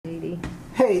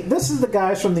Hey, this is the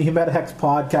guys from the Ep6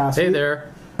 podcast. Hey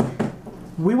there.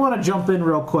 We want to jump in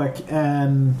real quick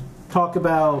and talk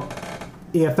about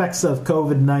the effects of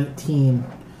COVID-19.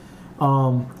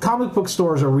 Comic book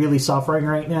stores are really suffering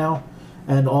right now,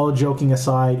 and all joking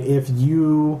aside, if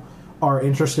you are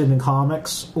interested in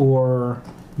comics or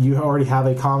you already have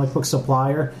a comic book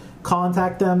supplier,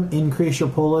 contact them, increase your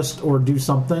pull list, or do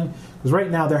something. Because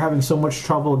right now they're having so much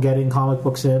trouble getting comic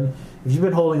books in. If you've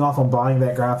been holding off on buying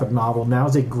that graphic novel, now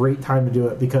is a great time to do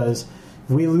it, because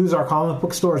if we lose our comic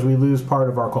book stores, we lose part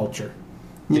of our culture.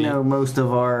 You know, most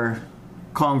of our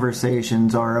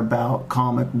conversations are about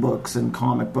comic books and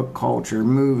comic book culture,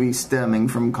 movies stemming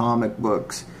from comic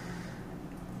books.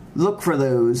 Look for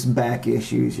those back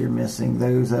issues you're missing,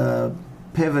 those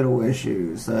pivotal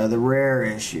issues, the rare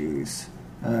issues.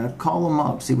 Call them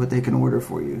up, see what they can order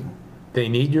for you. They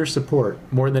need your support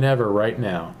more than ever right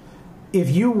now. If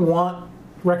you want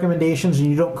recommendations and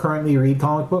you don't currently read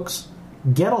comic books,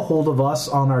 get a hold of us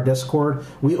on our Discord.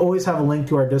 We always have a link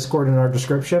to our Discord in our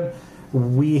description.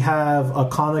 We have a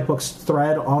comic books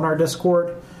thread on our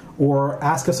Discord, or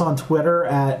ask us on Twitter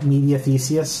at Media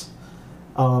Theseus.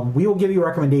 We will give you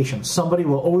recommendations. Somebody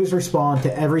will always respond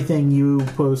to everything you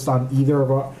post on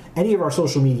any of our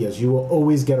social medias. You will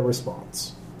always get a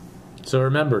response. So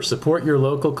remember, support your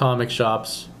local comic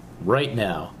shops right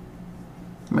now.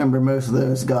 Remember, most of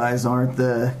those guys aren't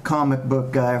the comic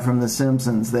book guy from The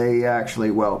Simpsons. They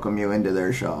actually welcome you into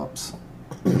their shops.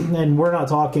 And we're not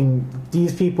talking...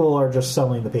 These people are just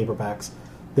selling the paperbacks.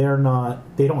 They're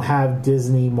not... They don't have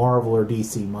Disney, Marvel, or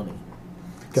DC money.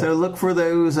 Okay. So look for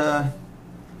those... the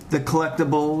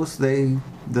collectibles,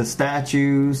 the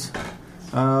statues.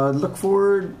 Look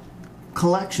for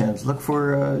collections. Look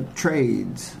for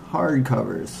trades,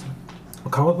 hardcovers.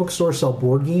 Comic book stores sell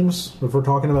board games. If we're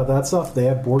talking about that stuff, they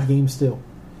have board games too.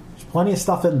 There's plenty of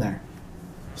stuff in there.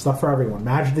 Stuff for everyone.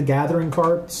 Magic the Gathering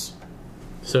cards.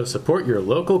 So support your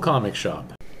local comic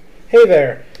shop. Hey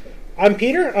there. I'm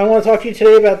Peter. I want to talk to you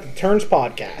today about the Turns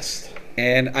Podcast.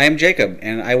 And I'm Jacob,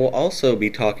 and I will also be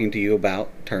talking to you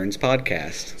about Turns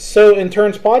Podcast. So in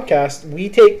Turns Podcast, we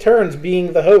take turns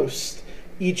being the host.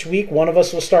 Each week, one of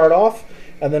us will start off,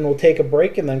 and then we'll take a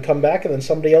break, and then come back, and then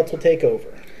somebody else will take over.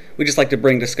 We just like to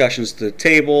bring discussions to the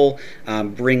table,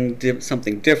 bring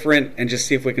something different, and just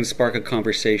see if we can spark a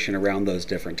conversation around those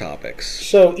different topics.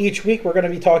 So each week, we're going to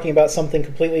be talking about something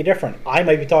completely different. I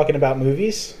might be talking about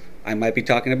movies. I might be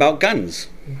talking about guns.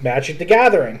 Magic the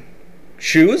Gathering.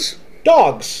 Shoes.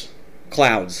 Dogs.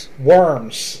 Clouds.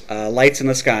 Worms. Lights in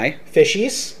the sky.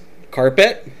 Fishies.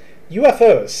 Carpet.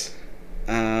 UFOs.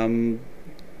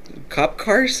 Cop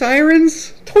car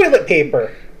sirens? Toilet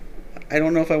paper. I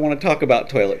don't know if I want to talk about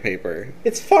toilet paper.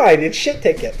 It's fine. It's shit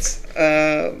tickets.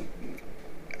 I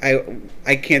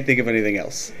can't think of anything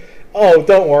else. Oh,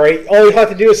 don't worry. All you have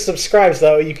to do is subscribe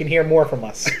so you can hear more from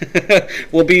us.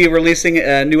 We'll be releasing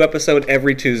a new episode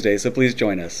every Tuesday, so please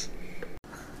join us.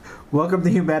 Welcome to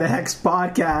the Ep6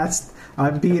 Podcast.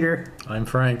 I'm Peter. I'm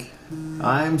Frank.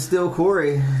 I'm still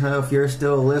Corey. So if you're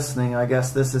still listening, I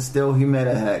guess this is still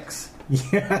Ep6.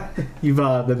 Yeah, you've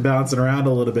been bouncing around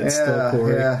a little bit still,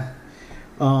 Corey. Yeah.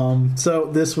 So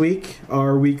this week,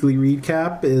 our weekly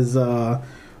recap is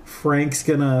Frank's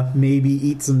gonna maybe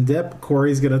eat some dip.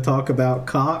 Corey's gonna talk about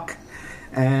cock,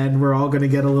 and we're all gonna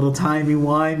get a little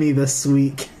timey-wimey this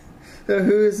week. So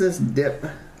who is this Dip?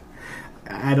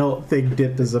 I don't think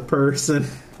Dip is a person.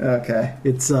 Okay.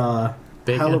 It's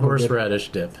Bacon horseradish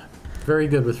dip. Very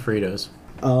good with Fritos.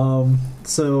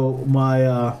 So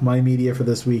my media for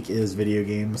this week is video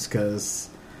games, because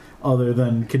other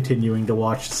than continuing to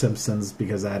watch Simpsons,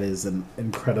 because that is an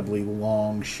incredibly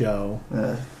long show,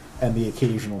 and the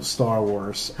occasional Star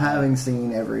Wars. Having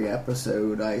seen every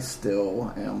episode, I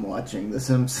still am watching The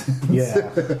Simpsons. Yeah.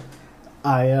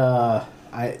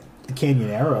 The Canyon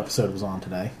Arrow episode was on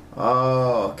today.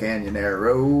 Oh, Canyon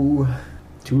Arrow.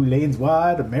 2 lanes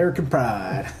wide, American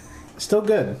pride. Still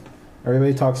good.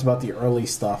 Everybody talks about the early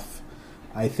stuff.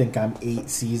 I think I'm 8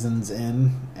 seasons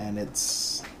in, and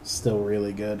it's still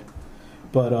really good.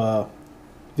 But,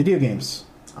 video games.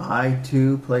 I,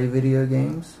 too, play video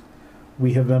games.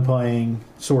 We have been playing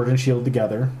Sword and Shield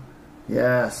together.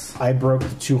 Yes. I broke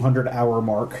the 200-hour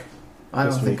mark. I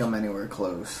don't think I'm anywhere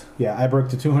close. Yeah, I broke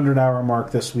the 200-hour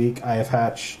mark this week. I have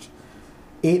hatched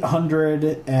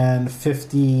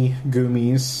 850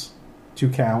 Goomies to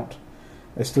count.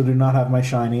 I still do not have my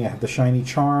shiny. I have the shiny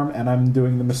Charm, and I'm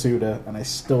doing the Masuda, and I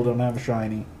still don't have a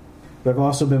shiny. But I've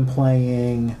also been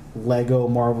playing Lego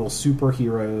Marvel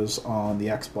Superheroes on the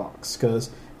Xbox, because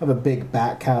I have a big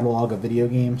back catalog of video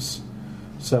games.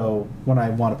 So when I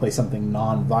want to play something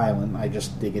non-violent, I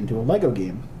just dig into a Lego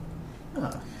game.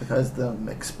 Because them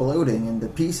exploding into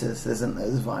pieces isn't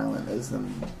as violent as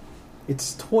them.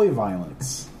 It's toy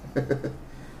violence.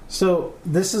 So,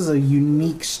 this is a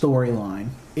unique storyline.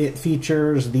 It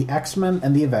features the X-Men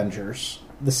and the Avengers.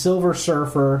 The Silver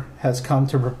Surfer has come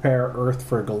to prepare Earth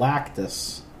for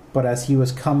Galactus, but as he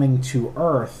was coming to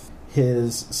Earth,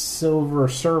 his silver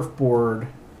surfboard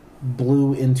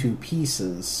blew into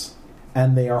pieces,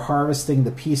 and they are harvesting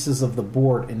the pieces of the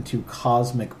board into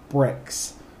cosmic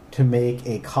bricks to make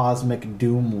a cosmic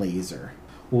doom laser.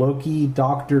 Loki,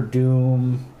 Doctor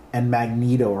Doom, and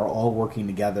Magneto are all working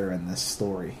together in this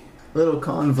story. A little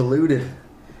convoluted.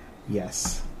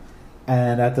 Yes.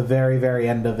 And at the very, very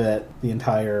end of it, the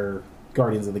entire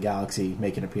Guardians of the Galaxy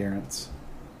make an appearance.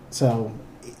 So,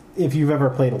 if you've ever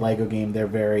played a Lego game, they're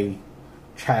very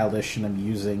childish and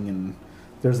amusing, and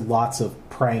there's lots of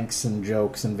pranks and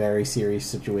jokes in very serious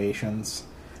situations.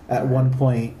 At one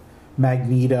point,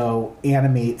 Magneto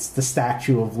animates the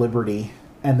Statue of Liberty,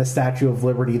 and the Statue of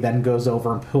Liberty then goes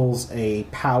over and pulls a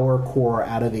power core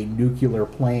out of a nuclear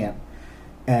plant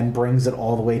and brings it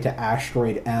all the way to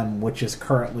Asteroid M, which is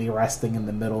currently resting in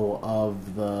the middle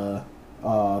of the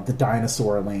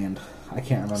dinosaur land. I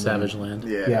can't remember. Savage Land.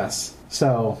 Yeah. Yes.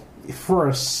 So, for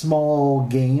a small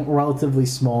game, relatively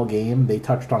small game, they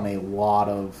touched on a lot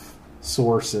of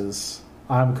sources.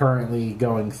 I'm currently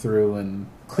going through and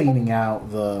cleaning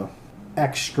out the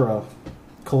extra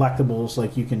collectibles.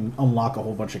 Like, you can unlock a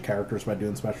whole bunch of characters by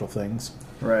doing special things.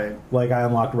 Right. Like, I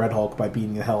unlocked Red Hulk by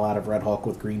beating the hell out of Red Hulk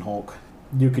with Green Hulk.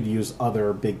 You could use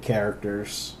other big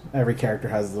characters. Every character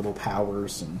has little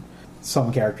powers, and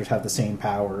some characters have the same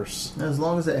powers. As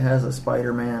long as it has a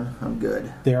Spider-Man, I'm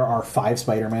good. There are 5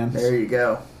 Spider-Mans. There you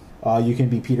go. You can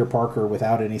be Peter Parker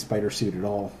without any spider suit at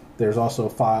all. There's also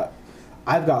 5...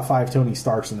 I've got 5 Tony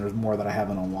Starks, and there's more that I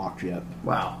haven't unlocked yet.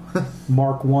 Wow.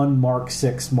 Mark 1, Mark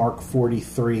 6, Mark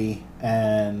 43,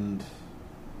 and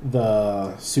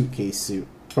the suitcase suit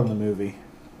from the movie.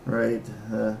 Right.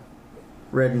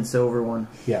 Red and silver one.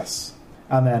 Yes.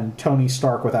 And then Tony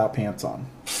Stark without pants on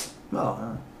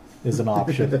Oh. is an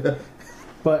option.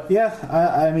 But yeah,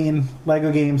 I mean,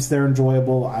 Lego games, they're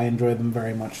enjoyable. I enjoy them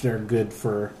very much. They're good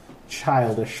for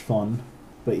childish fun.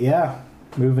 But yeah,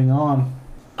 moving on.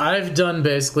 I've done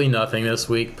basically nothing this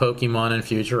week. Pokemon and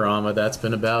Futurama, that's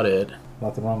been about it.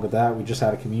 Nothing wrong with that. We just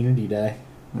had a community day.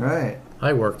 Right.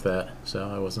 I worked that, so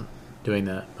I wasn't doing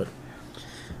that, but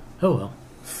oh well.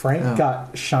 Frank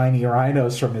got shiny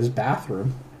rhinos from his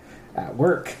bathroom at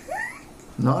work.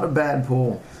 Not a bad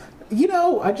pool. You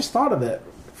know, I just thought of it.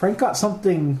 Frank got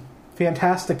something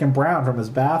fantastic and brown from his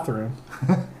bathroom.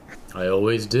 I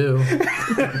always do.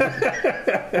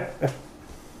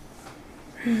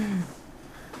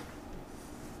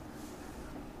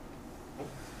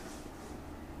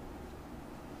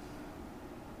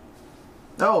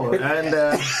 Oh,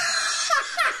 and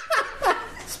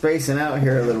spacing out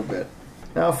here a little bit.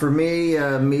 Now, for me,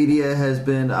 media has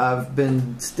been... I've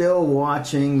been still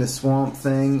watching the Swamp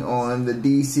Thing on the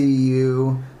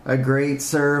DCU. A great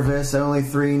service, only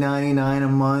 $3.99 a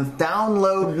month.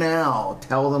 Download now.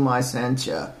 Tell them I sent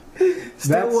you.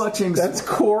 Still watching... That's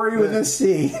Corey with a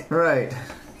C. Right.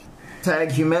 Tag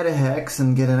Humidihex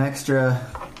and get an extra...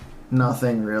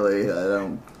 Nothing, really.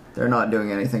 They're not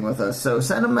doing anything with us. So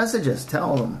send them messages.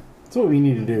 Tell them. That's what we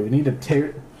need to do. We need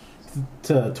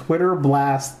to Twitter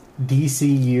blast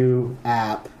DCU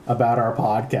app about our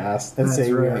podcast and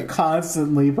say we are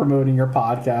constantly promoting your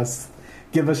podcast.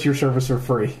 Give us your service for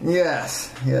free.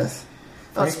 Yes, yes.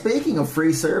 Speaking of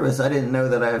free service, I didn't know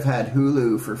that I've had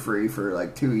Hulu for free for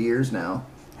like 2 years now.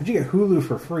 How'd you get Hulu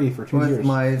for free for 2 years? With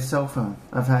my cell phone.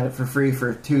 I've had it for free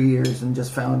for 2 years and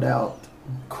just found out.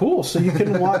 Cool, so you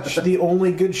can watch the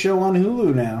only good show on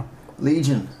Hulu now.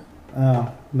 Legion.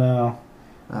 Oh, no.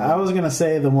 I was going to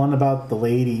say the one about the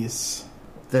ladies.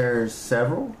 There's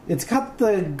several? It's got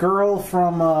the girl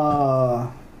from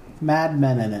Mad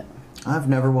Men in it. I've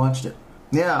never watched it.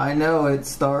 Yeah, I know it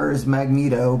stars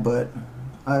Magneto, but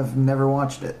I've never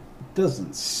watched it. It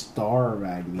doesn't star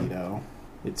Magneto.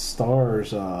 It stars,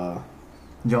 John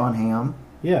Hamm.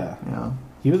 Yeah. Yeah.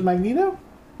 He was Magneto?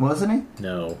 Wasn't he?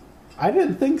 No. I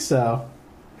didn't think so.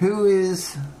 Who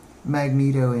is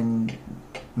Magneto in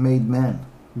Mad Men?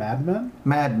 Mad Men?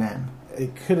 Mad Men.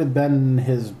 It could have been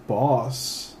his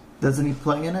boss. Doesn't he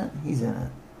play in it? He's in it.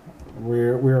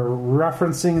 We're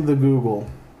referencing the Google.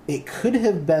 It could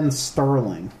have been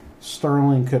Sterling.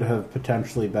 Sterling could have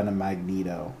potentially been a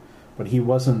Magneto, but he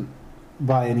wasn't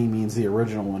by any means the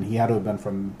original one. He had to have been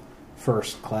from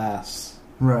First Class.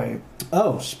 Right.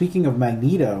 Oh, speaking of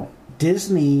Magneto,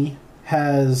 Disney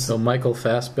has... So Michael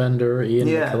Fassbender, Ian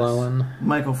McKellen.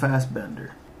 Michael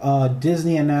Fassbender.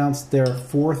 Disney announced their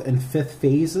 4th and 5th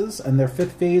phases, and their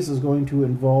 5th phase is going to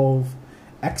involve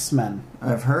X-Men.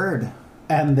 I've heard.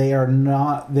 And they are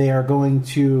going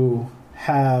to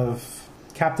have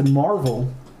Captain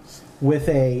Marvel with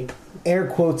a, air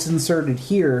quotes inserted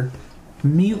here,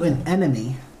 mutant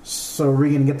enemy. So are we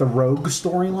going to get the Rogue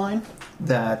storyline?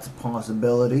 That's a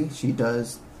possibility. She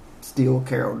does steal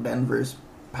Carol Danvers'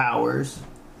 powers.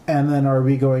 And then are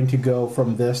we going to go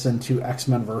from this into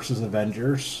X-Men versus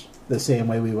Avengers the same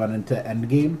way we went into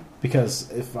Endgame? Because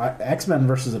if X-Men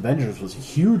versus Avengers was a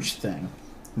huge thing.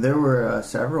 There were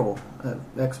several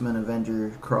X-Men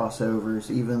Avenger crossovers,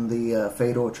 even the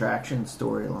Fatal Attraction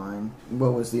storyline.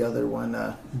 What was the other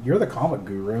one? You're the comic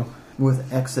guru.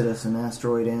 With Exodus and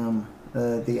Asteroid M,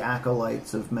 the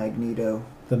acolytes of Magneto.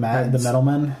 The Metal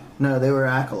Men? No, they were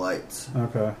acolytes.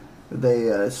 Okay.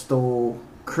 They stole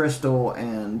Crystal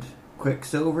and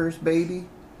Quicksilver's baby.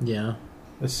 Yeah.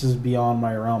 This is beyond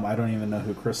my realm. I don't even know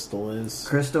who Crystal is.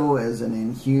 Crystal is an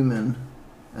Inhuman,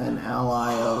 an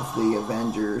ally of the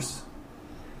Avengers.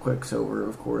 Quicksilver,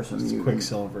 of course, a mutant.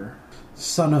 Quicksilver.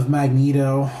 Son of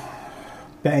Magneto.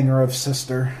 Banger of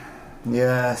sister.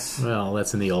 Yes. Well,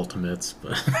 that's in the Ultimates,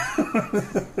 but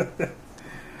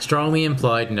strongly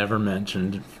implied, never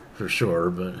mentioned, for sure.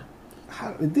 But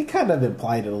they kind of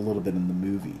implied it a little bit in the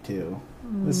movie too.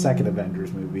 The second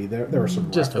Avengers movie, there were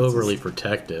some just references. overly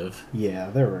protective. Yeah,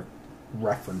 there were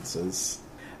references.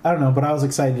 I don't know, but I was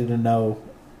excited to know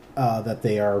that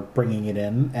they are bringing it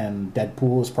in, and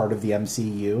Deadpool is part of the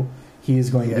MCU. He is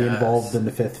going to be involved in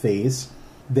the 5th phase.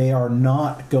 They are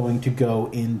not going to go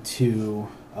into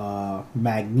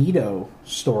Magneto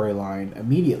storyline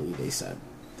immediately, they said.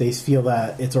 They feel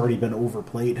that it's already been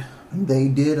overplayed. They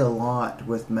did a lot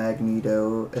with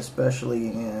Magneto, especially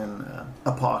in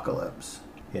Apocalypse.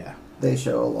 Yeah. They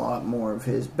show a lot more of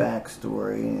his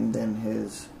backstory and then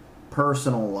his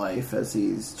personal life as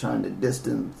he's trying to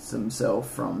distance himself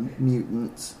from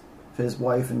mutants. His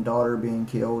wife and daughter being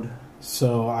killed.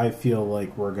 So I feel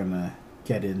like we're going to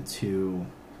get into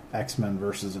X-Men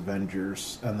versus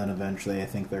Avengers, and then eventually I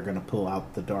think they're going to pull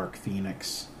out the Dark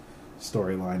Phoenix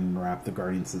storyline and wrap the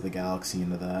Guardians of the Galaxy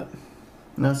into that.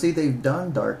 Now, see, they've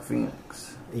done Dark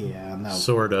Phoenix. Yeah, no.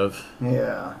 Sort of.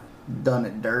 Yeah, done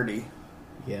it dirty.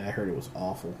 Yeah, I heard it was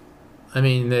awful. I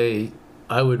mean,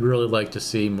 I would really like to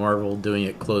see Marvel doing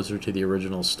it closer to the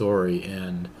original story,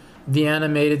 and the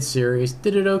animated series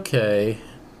did it okay.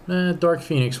 Dark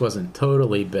Phoenix wasn't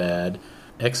totally bad.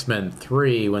 X-Men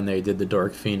 3, when they did the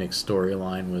Dark Phoenix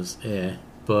storyline, was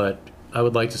but I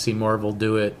would like to see Marvel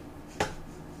do it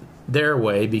their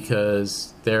way,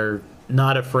 because they're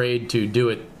not afraid to do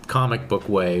it comic book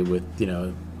way with,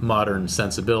 modern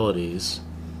sensibilities.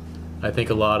 I think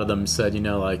a lot of them said,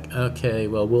 okay,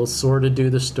 well, we'll sort of do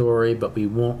the story, but we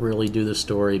won't really do the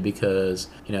story because,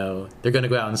 they're going to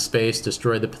go out in space,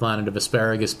 destroy the planet of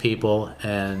asparagus people,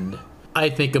 and I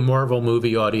think a Marvel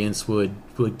movie audience would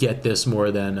get this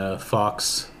more than a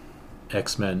Fox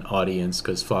X-Men audience,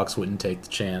 because Fox wouldn't take the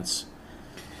chance.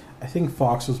 I think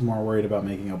Fox was more worried about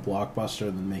making a blockbuster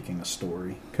than making a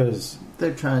story, because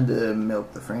they're trying to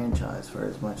milk the franchise for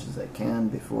as much as they can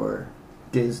before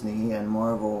Disney and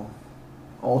Marvel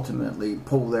ultimately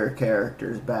pull their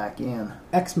characters back in.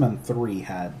 X-Men 3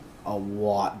 had a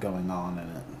lot going on in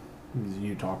it.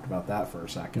 You talked about that for a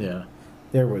second. Yeah.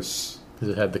 There was...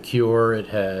 It had The Cure, it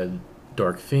had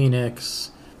Dark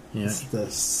Phoenix. Yeah. The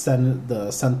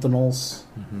Sentinels.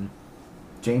 Mm-hmm.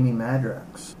 Jamie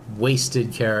Madrox.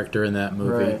 Wasted character in that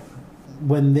movie. Right.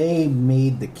 When they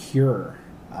made The Cure,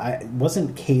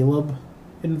 wasn't Caleb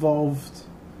involved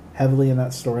heavily in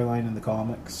that storyline in the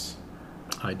comics?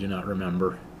 I do not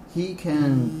remember. He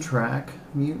can track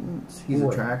mutants. He's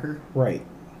a tracker. Right.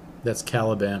 That's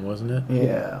Caliban, wasn't it?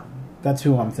 Yeah. That's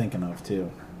who I'm thinking of,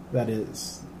 too. That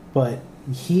is. But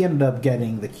he ended up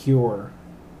getting The Cure,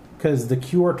 because The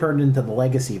Cure turned into the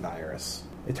legacy virus.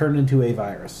 It turned into a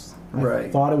virus. Right.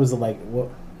 I thought it was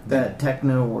that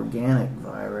techno-organic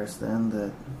virus then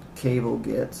that Cable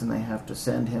gets, and they have to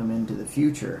send him into the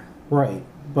future. Right.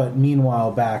 But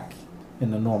meanwhile, back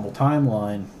in the normal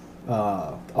timeline,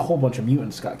 a whole bunch of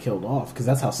mutants got killed off, because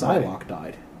that's how Psylocke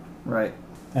died. Right.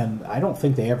 And I don't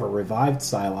think they ever revived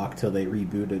Psylocke till they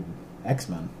rebooted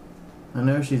X-Men. I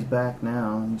know she's back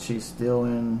now, and she's still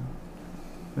in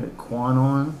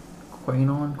Quanon,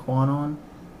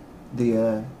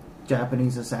 the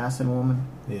Japanese assassin woman.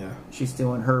 Yeah. She's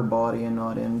still in her body and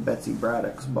not in Betsy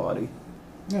Braddock's body.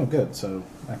 Oh, good. So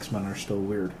X-Men are still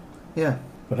weird. Yeah.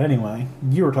 But anyway,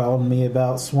 you were telling me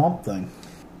about Swamp Thing.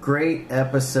 Great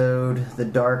episode. The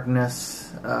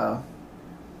darkness.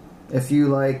 If you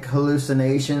like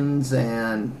hallucinations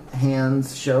and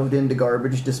hands shoved into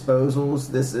garbage disposals,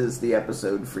 this is the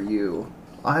episode for you.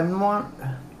 I'm not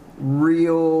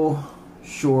real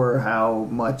sure how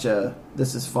much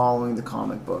this is following the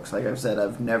comic books. Like I've said,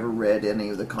 I've never read any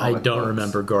of the comic books. I don't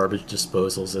remember garbage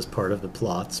disposals as part of the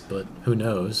plots, but who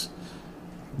knows?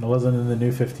 It wasn't in the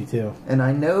New 52. And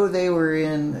I know they were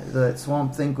in... that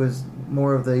Swamp Thing was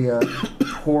more of the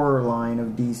horror line of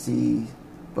DC.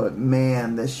 But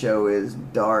man, this show is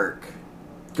dark.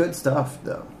 Good stuff,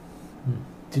 though.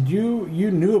 Did you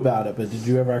knew about it, but did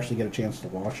you ever actually get a chance to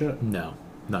watch it? No,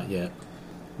 not yet.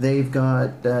 They've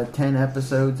got 10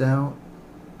 episodes out.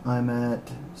 I'm at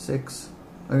 6.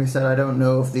 Like I said, I don't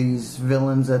know if these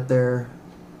villains that they're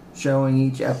showing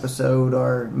each episode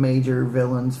are major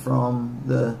villains from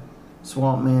the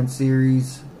Swamp Man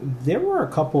series. There were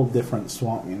a couple different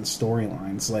Swamp Man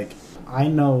storylines. Like, I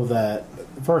know that...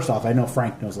 First off, I know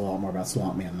Frank knows a lot more about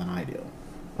Swamp Man than I do.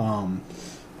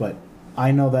 But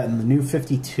I know that in the New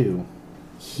 52,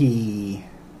 he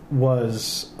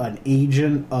was an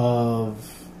agent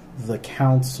of the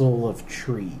Council of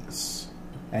Trees.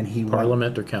 And he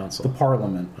Parliament or Council? The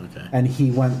Parliament. Okay. And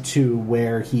he went to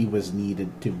where he was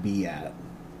needed to be at.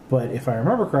 But if I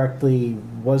remember correctly,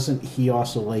 wasn't he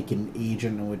also like an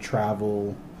agent and would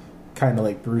travel kind of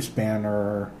like Bruce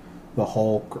Banner, the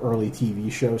Hulk, early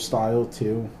TV show style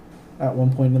too, at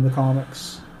one point in the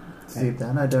comics? See,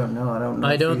 that I don't know.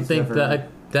 I don't think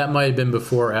that might have been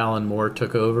before Alan Moore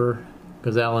took over,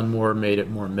 because Alan Moore made it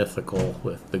more mythical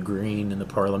with the green and the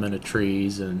Parliament of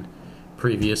Trees and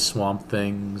previous Swamp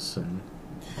Things and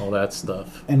all that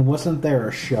stuff. And wasn't there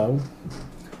a show?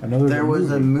 I know there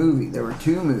was a movie. There were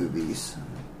 2 movies.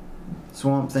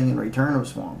 Swamp Thing and Return of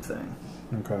Swamp Thing.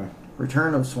 Okay.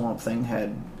 Return of Swamp Thing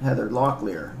had Heather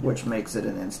Locklear, which makes it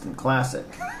an instant classic.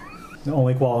 The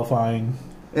only qualifying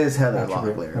is Heather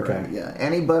attribute. Locklear. Okay. Right? Yeah.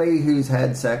 Anybody who's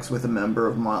had sex with a member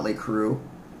of Motley Crue,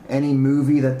 any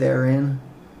movie that they're in,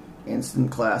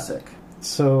 instant classic.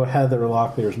 So Heather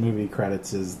Locklear's movie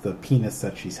credits is the penis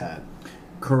that she's had.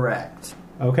 Correct.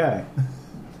 Okay.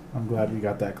 I'm glad we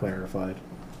got that clarified.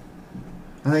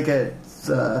 I think it's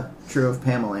true of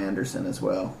Pamela Anderson as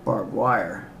well. Barbed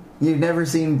Wire. You've never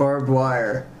seen Barbed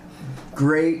Wire.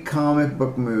 Great comic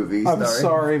book movie. I'm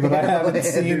sorry, but I haven't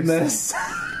seen this.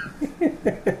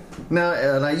 Now,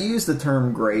 and I use the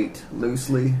term great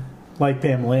loosely. Like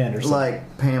Pamela Anderson.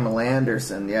 Like Pamela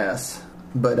Anderson, yes.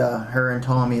 But her and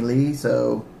Tommy Lee,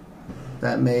 so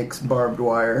that makes Barbed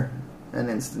Wire an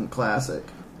instant classic.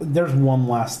 There's one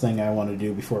last thing I want to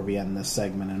do before we end this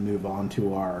segment and move on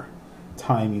to our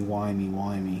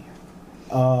timey-wimey.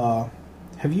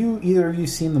 Have either of you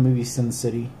seen the movie Sin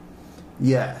City?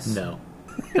 Yes. No.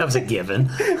 That was a given.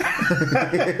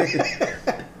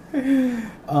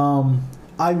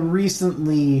 I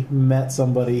recently met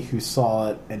somebody who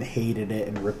saw it and hated it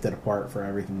and ripped it apart for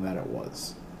everything that it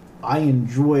was. I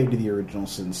enjoyed the original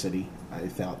Sin City. I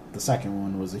felt the second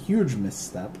one was a huge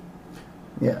misstep.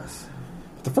 Yes.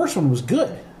 But the first one was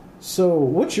good. So,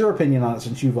 what's your opinion on it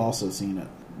since you've also seen it?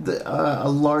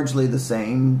 Largely the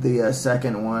same. The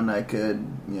second one I could,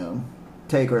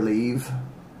 take or leave.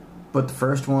 But the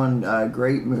first one,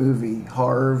 great movie.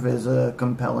 Harv is a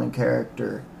compelling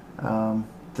character.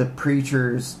 The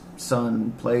preacher's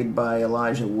son, played by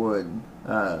Elijah Wood,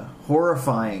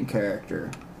 horrifying character.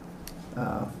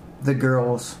 The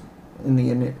girls in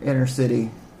the inner city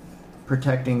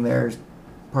protecting their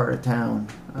part of town.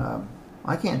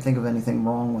 I can't think of anything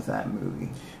wrong with that movie.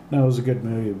 No, it was a good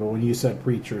movie, but when you said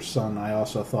Preacher's Son, I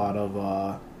also thought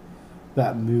of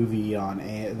that movie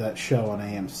that show on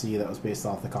AMC that was based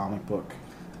off the comic book.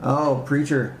 Oh,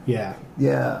 Preacher. Yeah.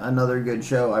 Yeah, another good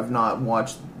show. I've not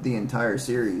watched the entire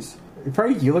series.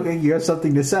 Frank, you look like you have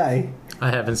something to say.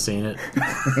 I haven't seen it.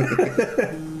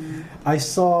 I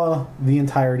saw the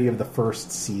entirety of the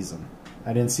first season.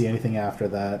 I didn't see anything after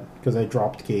that because I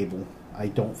dropped cable. I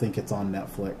don't think it's on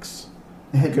Netflix.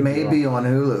 It may be on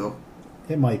Hulu.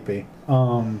 It might be.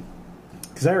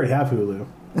 Because I already have Hulu.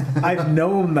 I've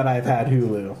known that I've had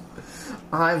Hulu.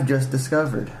 I've just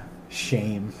discovered.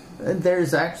 Shame.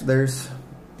 There's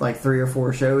like 3 or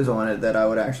 4 shows on it that I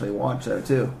would actually watch though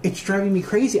too. It's driving me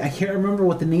crazy. I can't remember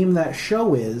what the name of that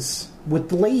show is with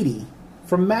the lady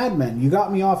from Mad Men. You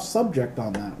got me off subject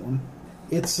on that one.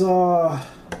 It's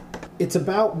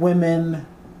about women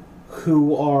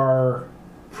who are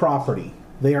property.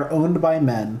 They are owned by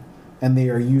men and they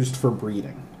are used for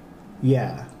breeding.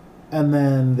 Yeah. And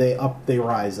then they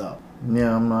rise up.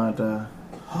 Yeah, I'm not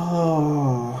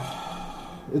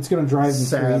it's going to drive me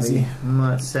crazy. I'm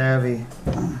not savvy.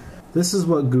 This is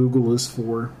what Google is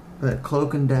for. But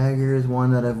Cloak and Dagger is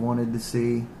one that I've wanted to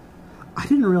see. I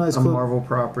didn't realize a Marvel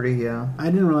property, yeah. I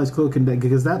didn't realize Cloak and Dagger,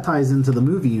 because that ties into the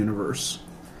movie universe.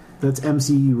 That's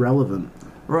MCU relevant.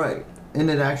 Right. And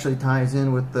it actually ties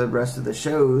in with the rest of the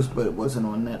shows, but it wasn't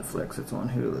on Netflix. It's on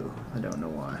Hulu. I don't know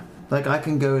why. Like, I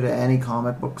can go to any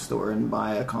comic book store and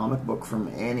buy a comic book from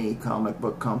any comic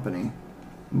book company.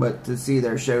 But to see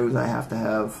their shows, I have to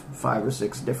have 5 or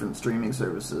 6 different streaming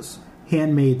services.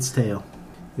 Handmaid's Tale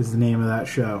is the name of that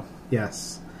show.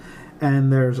 Yes.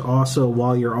 And there's also,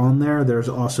 while you're on there, there's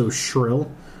also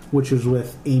Shrill, which is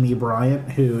with Amy Bryant,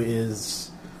 who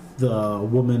is the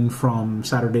woman from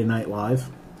Saturday Night Live.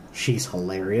 She's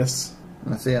hilarious.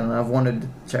 Let's see, and I've wanted to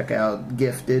check out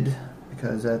Gifted,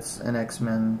 because that's an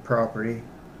X-Men property.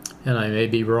 And I may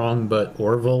be wrong, but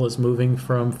Orville is moving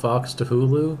from Fox to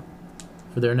Hulu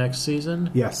for their next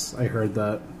season? Yes, I heard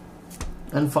that.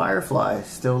 And Firefly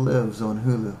still lives on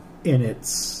Hulu. In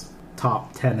its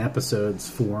top 10 episodes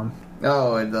form.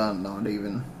 Oh, and not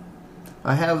even.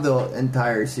 I have the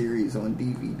entire series on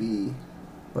DVD,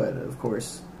 but of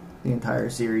course, the entire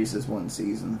series is one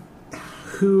season.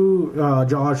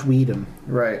 Josh Whedon,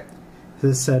 Right.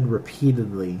 has said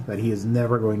repeatedly that he is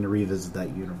never going to revisit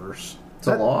that universe. It's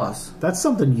a loss. That's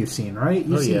something you've seen, right?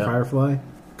 You've seen Firefly?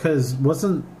 Because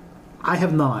I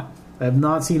have not. I have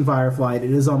not seen Firefly.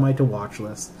 It is on my to-watch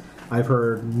list. I've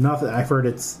heard nothing. I've heard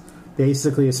it's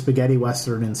basically a spaghetti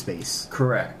western in space.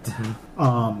 Correct.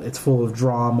 Mm-hmm. It's full of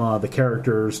drama. The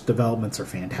characters' developments are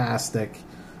fantastic.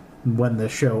 When the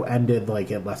show ended,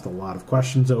 it left a lot of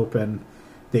questions open.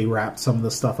 They wrapped some of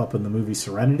the stuff up in the movie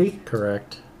Serenity.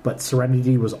 Correct. But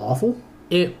Serenity was awful?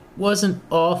 It wasn't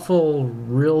awful,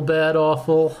 real bad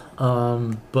awful,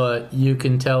 but you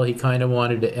can tell he kind of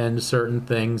wanted to end certain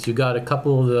things. You got a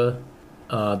couple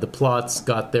of the plots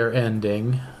got their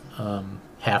ending.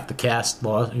 Half the cast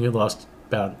lost. You lost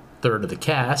about a third of the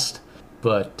cast,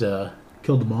 but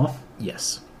Killed them off?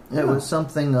 yes. It was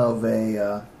something of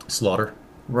a... Slaughter.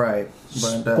 Right.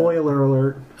 But, Spoiler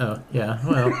alert. Oh, yeah,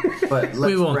 well, but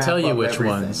we won't wrap tell you up which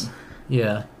everything. ones.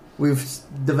 Yeah. We've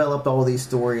developed all these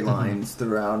storylines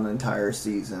throughout an entire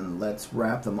season. Let's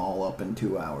wrap them all up in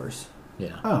 2 hours.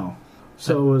 Yeah. Oh.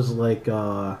 So it was like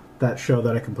that show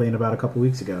that I complained about a couple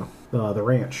weeks ago. The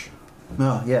Ranch.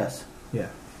 Oh, yes. Yeah.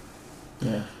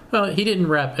 Yeah. Well, he didn't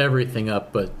wrap everything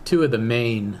up, but 2 of the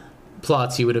main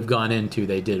plots he would have gone into,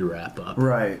 they did wrap up.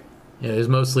 Right. Yeah, it was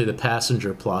mostly the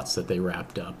passenger plots that they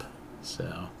wrapped up.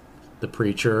 So, the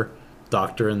preacher,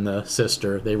 doctor, and the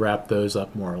sister, they wrapped those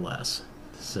up more or less.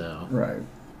 So, Right.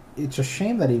 It's a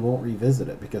shame that he won't revisit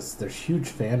it because there's huge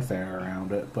fanfare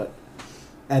around it, but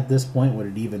at this point, would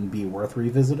it even be worth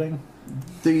revisiting?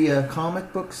 The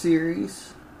comic book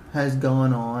series has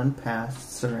gone on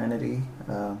past Serenity,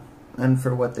 and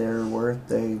for what they're worth,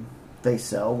 they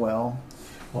sell well.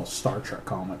 Well, Star Trek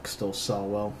comics still sell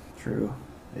well. True.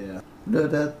 Yeah.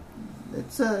 But,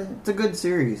 it's a good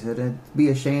series. It'd be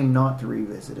a shame not to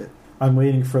revisit it. I'm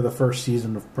waiting for the first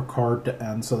season of Picard to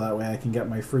end so that way I can get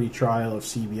my free trial of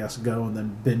CBS Go and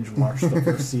then binge watch the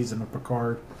first season of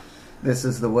Picard. This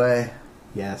is the way.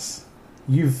 Yes.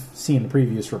 You've seen the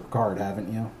previews for Picard,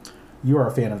 haven't you? You are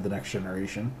a fan of The Next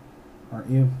Generation, aren't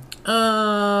you?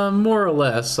 more or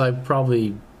less. I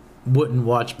probably wouldn't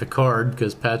watch Picard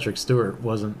because Patrick Stewart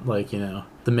wasn't,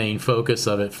 the main focus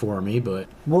of it for me, but...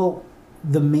 Well,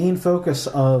 the main focus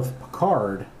of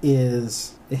Picard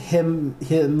is him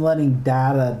letting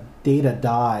Data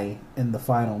die in the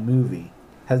final movie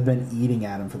has been eating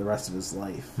at him for the rest of his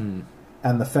life.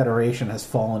 And the Federation has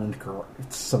fallen into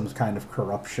some kind of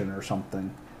corruption or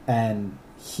something. And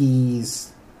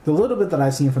the little bit that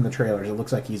I've seen from the trailers, it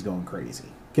looks like he's going crazy.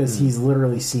 Because he's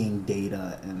literally seeing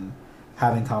Data and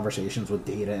having conversations with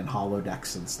Data and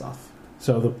holodecks and stuff.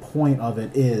 So the point of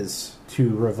it is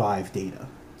to revive Data,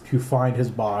 to find his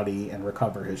body and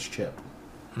recover his chip.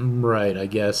 Right, I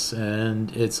guess.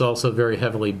 And it's also very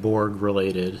heavily Borg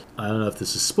related. I don't know if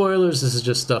this is spoilers, this is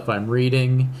just stuff I'm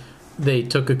reading. They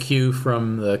took a cue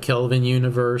from the Kelvin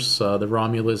universe. The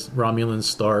Romulan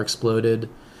star exploded.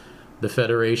 The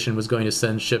Federation was going to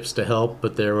send ships to help,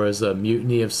 but there was a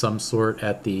mutiny of some sort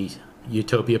at the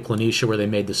Utopia Planitia where they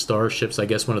made the starships. I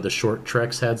guess one of the short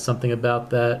treks had something about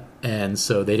that. And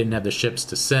so they didn't have the ships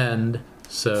to send.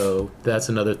 So that's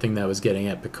another thing that was getting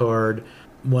at Picard.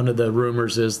 One of the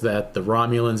rumors is that the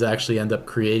Romulans actually end up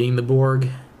creating the Borg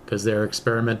because they're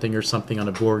experimenting or something on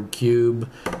a Borg cube.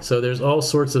 So there's all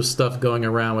sorts of stuff going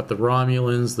around with the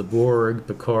Romulans, the Borg,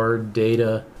 Picard,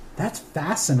 Data. That's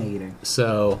fascinating.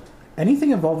 So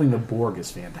anything involving the Borg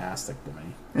is fantastic to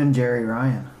me. And Jerry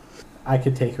Ryan. I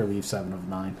could take or leave 7 of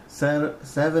 9.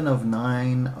 7 of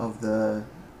 9 of the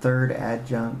third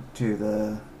adjunct to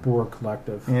the Borg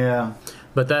Collective. Yeah.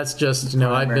 But that's just,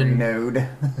 Primary node.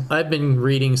 I've been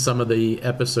reading some of the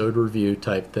episode review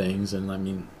type things, and I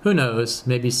mean, who knows?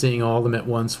 Maybe seeing all of them at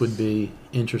once would be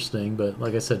interesting. But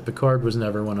like I said, Picard was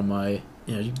never one of my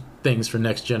things for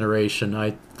Next Generation.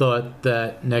 I thought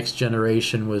that Next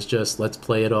Generation was just let's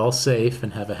play it all safe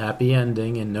and have a happy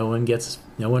ending, and no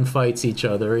one fights each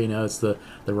other. It's the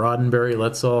Roddenberry,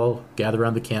 let's all gather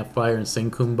around the campfire and sing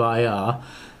Kumbaya.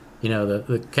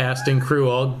 The cast and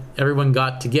crew, everyone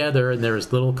got together, and there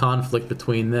was little conflict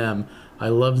between them. I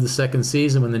loved the second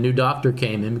season when the new Doctor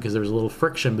came in because there was a little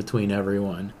friction between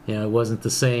everyone. It wasn't the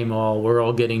same we're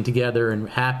all getting together and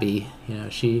happy.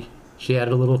 She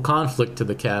added a little conflict to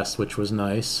the cast, which was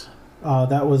nice.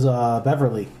 That was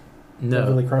Beverly. No,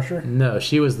 Beverly Crusher? No,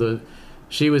 she was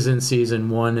in season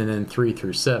 1 and then 3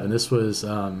 through 7. This was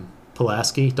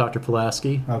Pulaski, Dr.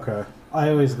 Pulaski. Okay. I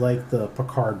always liked the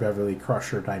Picard-Beverly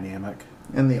Crusher dynamic.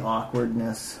 And the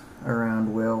awkwardness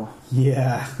around Will.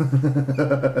 Yeah.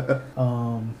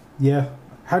 Yeah.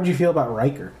 How'd you feel about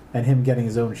Riker and him getting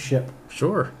his own ship?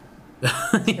 Sure.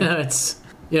 It's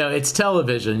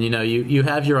television. You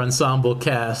have your ensemble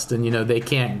cast, and they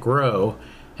can't grow.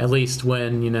 At least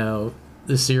when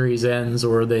the series ends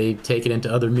or they take it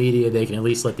into other media, they can at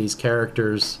least let these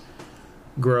characters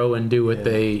grow and do what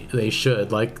they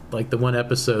should. Like the one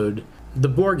episode, the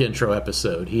Borg intro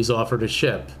episode, he's offered a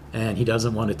ship and he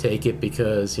doesn't want to take it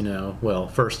because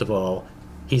first of all,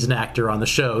 he's an actor on the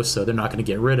show, so they're not going to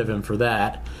get rid of him for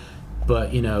that.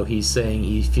 But he's saying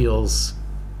he feels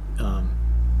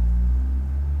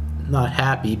not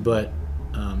happy, but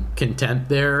content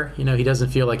there. He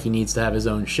doesn't feel like he needs to have his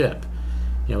own ship,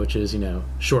 which is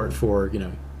short for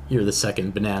you're the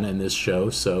second banana in this show,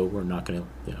 so we're not going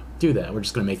to do that. We're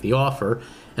just going to make the offer.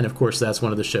 And of course, that's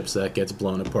one of the ships that gets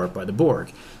blown apart by the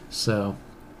Borg. So,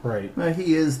 right. Well,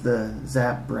 he is the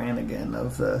Zap Brannigan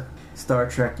of the Star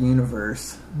Trek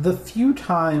universe. The few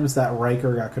times that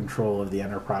Riker got control of the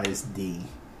Enterprise D,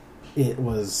 it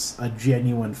was a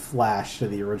genuine flash to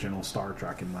the original Star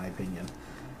Trek, in my opinion.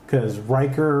 Because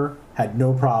Riker had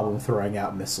no problem throwing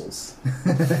out missiles.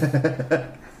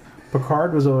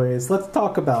 Picard was always, let's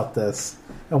talk about this.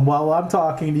 And while I'm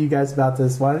talking to you guys about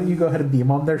this, why don't you go ahead and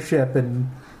beam on their ship and,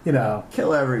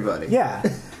 kill everybody. Yeah.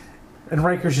 And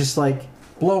Riker's just like,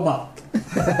 blow them up.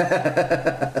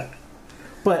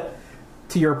 But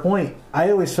to your point,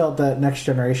 I always felt that Next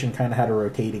Generation kind of had a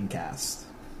rotating cast.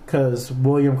 Because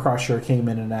William Crusher came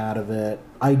in and out of it.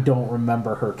 I don't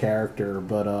remember her character,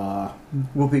 but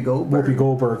Whoopi Goldberg. Whoopi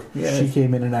Goldberg. Yeah. She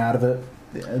came in and out of it.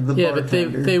 But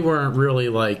they weren't really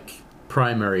like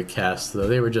primary cast, though.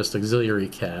 They were just auxiliary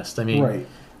cast. I mean, right.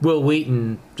 Will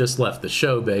Wheaton just left the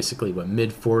show basically,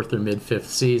 mid-4th or mid-5th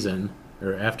season,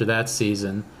 or after that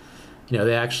season.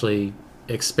 They actually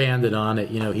expanded on it.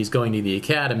 He's going to the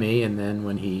academy, and then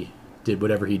when he did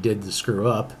whatever he did to screw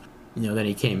up, then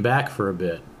he came back for a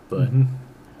bit. But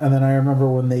And then I remember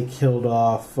when they killed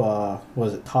off,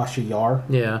 was it Tasha Yar?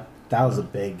 Yeah. That was a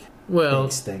big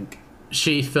stink.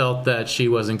 She felt that she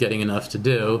wasn't getting enough to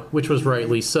do, which was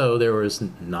rightly so. There was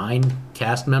 9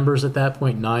 cast members at that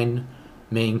point, 9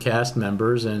 main cast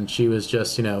members, and she was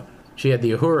just, she had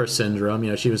the Uhura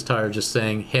syndrome. She was tired of just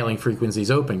saying, hailing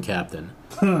frequencies open, Captain.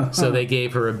 So they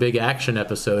gave her a big action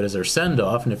episode as her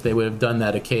send-off, and if they would have done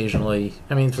that occasionally,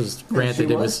 I mean, it was granted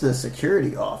she was the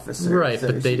security officer. Right, so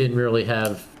but they didn't really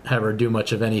have her do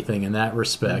much of anything in that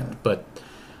respect. Yeah. But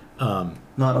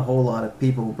not a whole lot of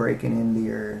people breaking into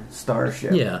your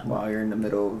starship while you're in the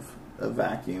middle of a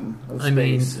vacuum of space.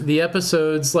 I mean, the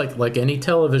episodes, like any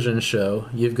television show,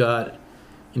 you've got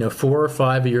 4 or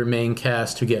 5 of your main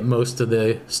cast who get most of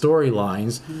the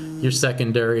storylines. Your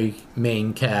secondary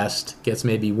main cast gets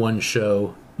maybe one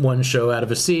show out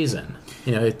of a season.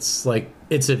 It's like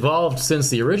it's evolved since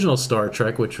the original Star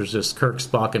Trek, which was just Kirk,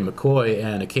 Spock, and McCoy,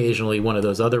 and occasionally one of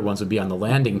those other ones would be on the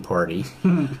landing party.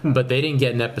 But they didn't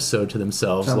get an episode to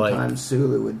themselves. Sometimes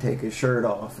Sulu would take his shirt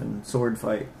off and sword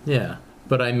fight. Yeah,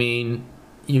 but I mean,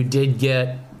 you did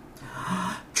get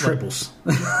triples.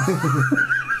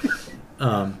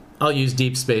 I'll use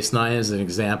Deep Space Nine as an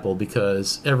example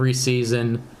because every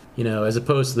season, as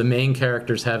opposed to the main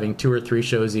characters having 2 or 3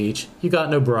 shows each, you got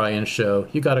an O'Brien show,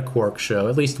 you got a Quark show,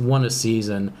 at least one a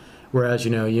season. Whereas,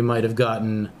 you might have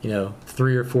gotten,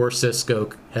 3 or 4 Cisco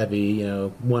heavy,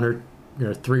 1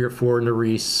 or 3 or 4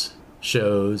 Nerys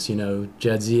shows.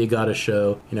 Jadzia got a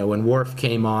show. When Worf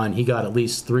came on, he got at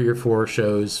least 3 or 4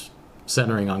 shows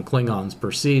centering on Klingons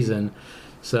per season.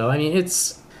 So, I mean,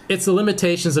 it's the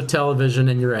limitations of television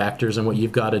and your actors and what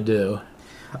you've got to do.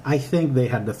 I think they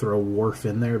had to throw Worf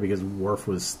in there because Worf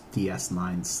was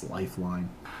DS9's lifeline.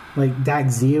 Like,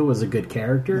 Dagzia was a good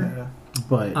character,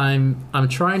 But I'm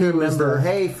trying to It was remember.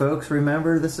 hey, folks,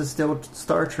 remember this is still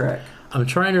Star Trek. I'm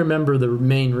trying to remember the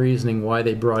main reasoning why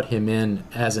they brought him in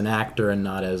as an actor and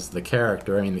not as the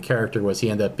character. I mean, the character was he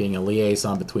ended up being a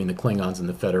liaison between the Klingons and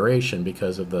the Federation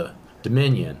because of the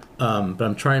Dominion. But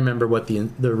I'm trying to remember what the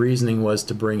reasoning was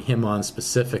to bring him on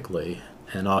specifically,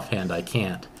 and offhand I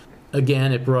can't.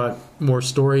 Again, it brought more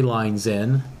storylines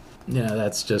in.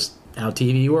 That's just how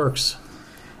TV works.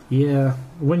 yeah,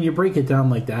 when you break it down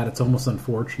like that, it's almost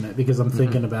unfortunate because I'm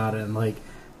thinking about it and like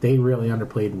they really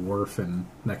underplayed Worf in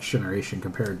Next Generation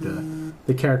compared to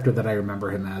the character that I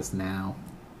remember him as now.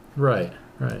 Right.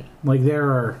 Like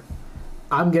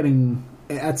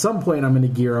at some point I'm going to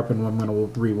gear up and I'm going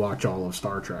to rewatch all of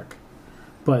Star Trek.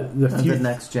 But The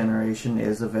Next Generation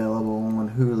is available on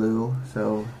Hulu,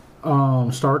 so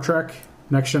Star Trek,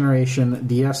 Next Generation,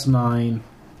 DS9,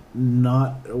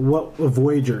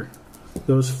 Voyager.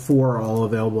 Those 4 are all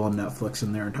available on Netflix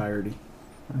in their entirety.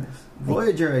 nice.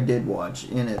 Voyager I did watch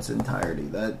in its entirety.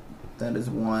 That is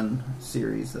one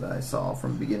series that I saw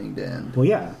from beginning to end. Well,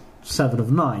 yeah, 7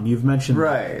 of 9. You've mentioned that.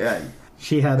 Right, yeah.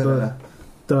 She had the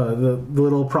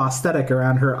little prosthetic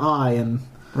around her eye, and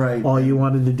Right. all you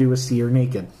wanted to do was see her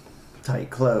naked. Tight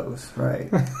clothes,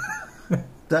 right.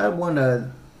 That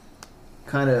one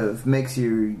kind of makes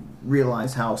you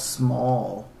realize how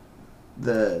small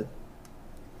the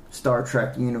Star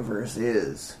Trek universe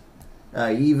is.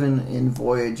 Even in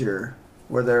Voyager,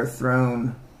 where they're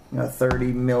thrown 30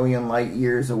 million light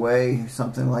years away,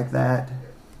 something like that,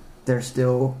 they're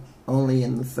still only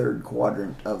in the 3rd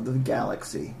quadrant of the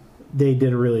galaxy. They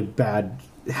did a really bad...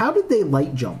 How did they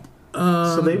light jump?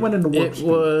 So they went into warp speed.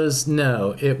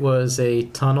 It was a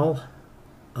tunnel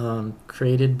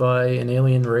created by an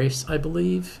alien race, I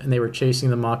believe, and they were chasing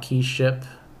the Maquis ship.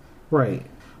 Right.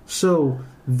 So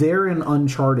they're in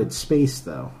uncharted space,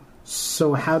 though.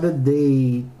 So how did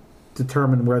they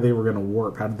determine where they were going to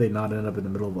warp? How did they not end up in the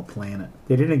middle of a planet?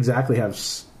 They didn't exactly have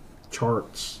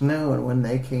charts. No, and when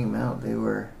they came out, they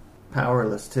were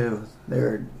powerless, too. They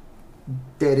were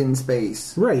dead in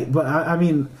space. Right, but I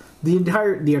mean, the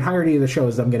entirety of the show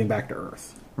is them getting back to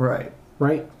Earth. Right.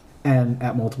 Right? And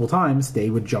at multiple times, they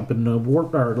would jump into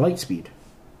warp or light speed.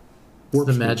 It's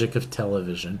the magic of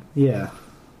television. Yeah.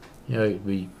 It'd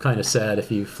be kind of sad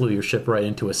if you flew your ship right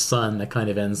into a sun. That kind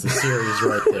of ends the series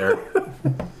right there.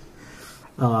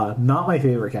 Not my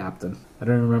favorite captain. I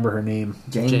don't remember her name.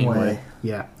 Janeway.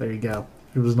 Yeah, there you go.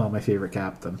 It was not my favorite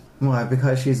captain. Why?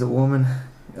 Because she's a woman?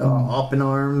 Up in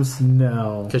arms?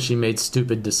 No. Because she made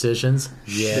stupid decisions?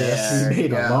 Yes. She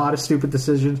made a lot of stupid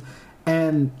decisions.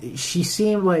 And she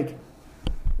seemed like...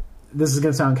 This is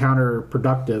going to sound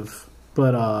counterproductive,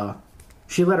 but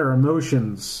she let her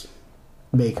emotions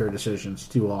make her decisions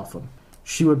too often.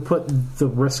 She would put the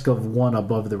risk of one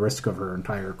above the risk of her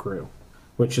entire crew,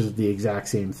 which is the exact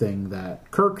same thing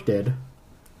that Kirk did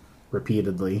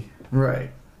repeatedly.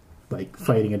 Right. Like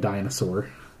fighting a dinosaur.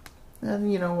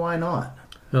 And, why not?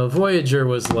 Well, Voyager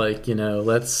was like,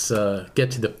 let's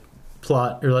get to the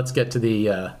plot, or let's get to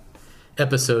the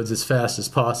episodes as fast as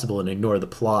possible and ignore the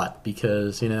plot,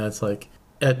 because, it's like,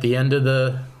 at the end of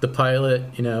the pilot,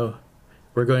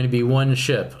 we're going to be one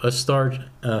ship, a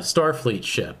Starfleet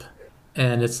ship.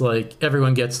 And it's like,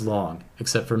 everyone gets along,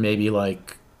 except for maybe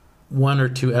like 1 or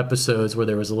 2 episodes where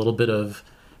there was a little bit of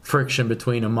friction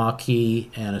between a Maquis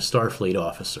and a Starfleet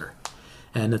officer.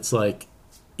 And it's like,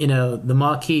 the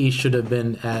Maquis should have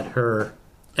been at her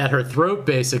throat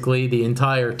basically the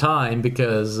entire time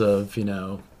because of,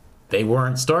 they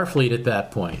weren't Starfleet at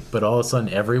that point. But all of a sudden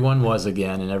everyone was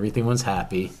again and everything was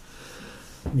happy.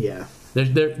 Yeah.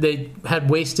 They had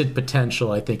wasted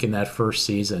potential, I think, in that first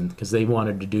season because they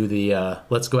wanted to do the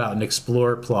let's go out and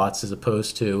explore plots as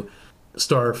opposed to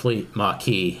Starfleet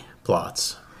Maquis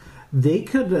plots. They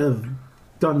could have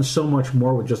done so much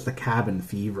more with just the cabin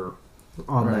fever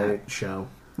on that show.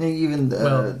 Even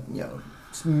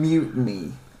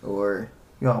mutiny, or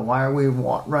why are we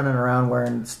running around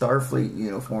wearing Starfleet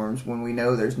uniforms when we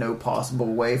know there's no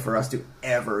possible way for us to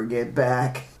ever get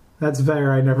back? That's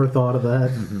fair. I never thought of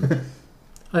that. Mm-hmm.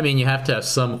 I mean, you have to have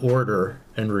some order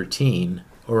and routine,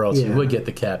 or else you would get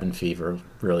the cabin fever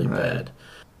really bad.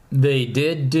 They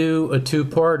did do a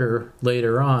 2-parter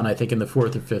later on, I think in the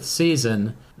 4th or 5th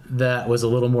season, that was a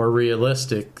little more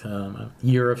realistic.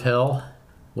 Year of Hell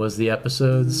was the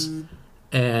episodes.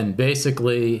 And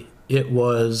basically, it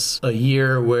was a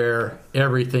year where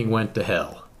everything went to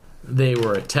hell. They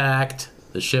were attacked,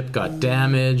 the ship got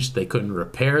damaged, they couldn't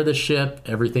repair the ship,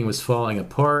 everything was falling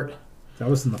apart. That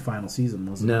was in the final season,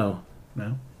 wasn't it?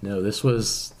 No, this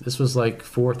was like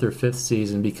 4th or 5th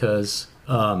season because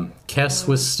Kess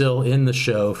was still in the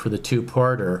show for the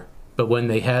 2-parter, But when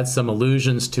they had some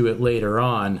allusions to it later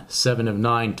on, Seven of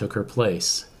Nine took her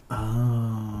place.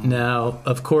 Oh. Now,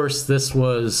 of course,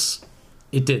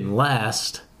 it didn't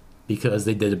last because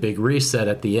they did a big reset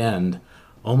at the end,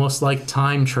 almost like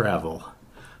time travel.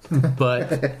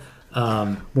 But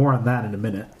More on that in a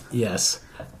minute. yes.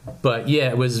 But yeah,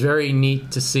 it was very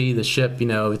neat to see the ship.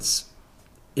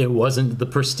 It wasn't the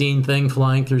pristine thing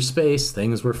flying through space.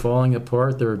 Things were falling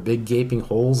apart. There were big gaping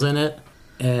holes in it.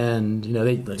 And,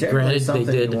 granted, something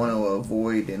they did. you want to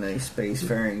avoid in a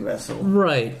spacefaring vessel.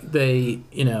 Right.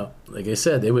 Like I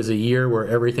said, it was a year where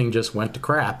everything just went to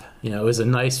crap. It was a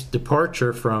nice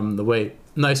departure from the way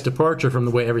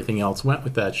everything else went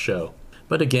with that show.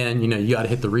 But again, you got to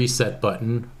hit the reset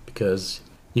button because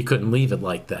you couldn't leave it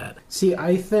like that. See,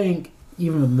 I think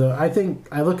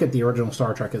I look at the original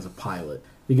Star Trek as a pilot,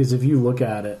 because if you look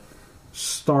at it,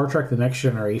 Star Trek: The Next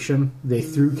Generation, they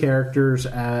threw characters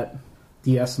at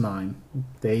DS9.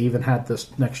 They even had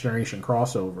this Next Generation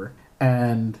crossover,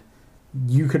 and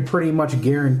you could pretty much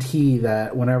guarantee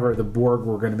that whenever the Borg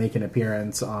were going to make an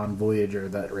appearance on Voyager,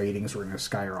 that ratings were going to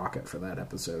skyrocket for that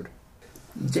episode.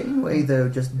 Janeway, though,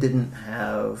 just didn't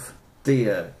have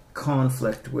the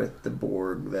conflict with the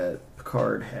Borg that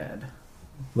Picard had.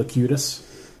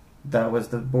 Locutus. That was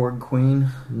the Borg Queen?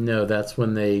 No, that's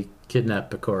when they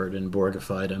kidnapped Picard and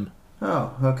Borgified him.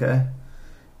 Oh, okay.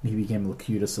 He became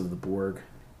Locutus of the Borg.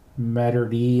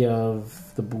 Metterdy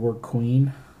of the Borg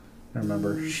Queen. I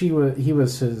remember. He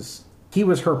was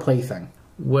her plaything.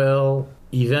 Well,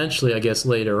 eventually, I guess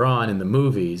later on in the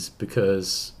movies,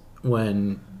 because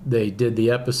when they did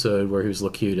the episode where he was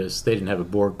Locutus, they didn't have a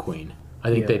Borg Queen. I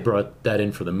think they brought that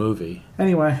in for the movie.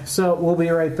 Anyway, so we'll be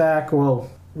right back.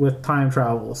 With time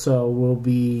travel. So we'll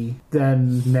be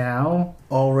then now.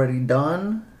 Already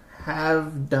done?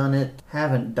 Have done it?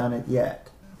 Haven't done it yet.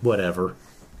 Whatever.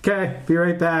 Okay, be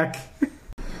right back.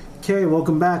 Okay,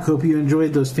 welcome back. Hope you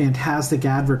enjoyed those fantastic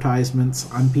advertisements.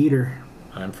 I'm Peter.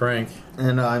 I'm Frank.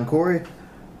 And I'm Corey.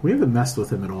 We haven't messed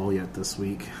with him at all yet this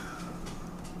week.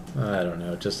 I don't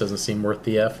know. It just doesn't seem worth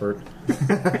the effort.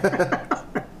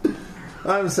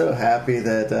 I'm so happy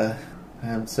that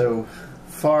I'm so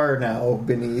far now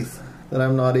beneath that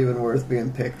I'm not even worth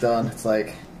being picked on. It's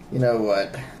like, you know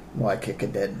what? Why kick a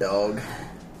dead dog?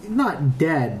 Not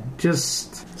dead,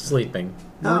 just Sleeping.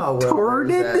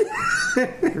 retarded.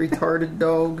 Retarded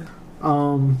dog.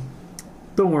 Don't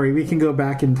worry, we can go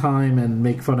back in time and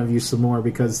make fun of you some more,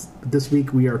 because this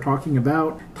week we are talking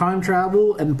about time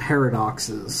travel and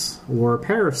paradoxes, or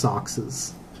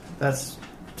parasoxes. That's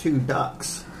two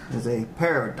ducks. Is a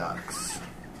paradox.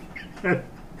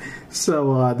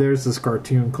 So there's this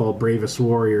cartoon called Bravest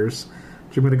Warriors,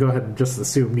 which I'm going to go ahead and just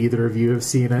assume neither of you have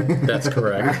seen it. That's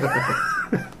correct.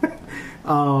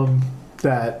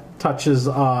 That touches,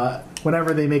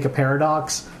 whenever they make a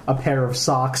paradox, a pair of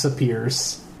socks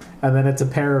appears. And then it's a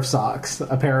pair of socks,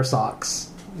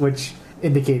 which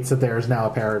indicates that there is now a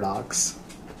paradox.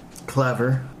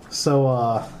 Clever.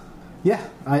 So,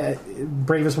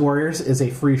 Bravest Warriors is a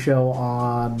free show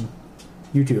on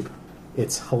YouTube.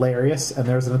 It's hilarious, and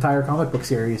there's an entire comic book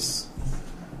series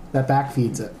that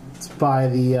backfeeds it. It's by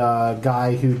the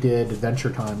guy who did Adventure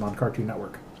Time on Cartoon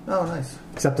Network. Oh, nice.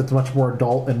 Except it's much more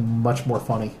adult and much more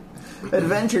funny.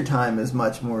 Adventure Time is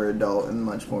much more adult and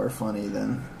much more funny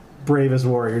than... Bravest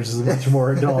Warriors is much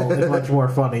more adult and much more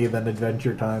funny than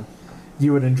Adventure Time.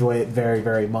 You would enjoy it very,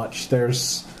 very much.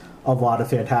 There's a lot of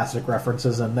fantastic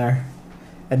references in there.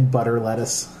 And butter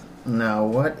lettuce. Now,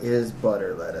 what is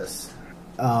butter lettuce?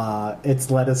 It's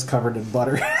lettuce covered in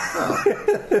butter. Oh.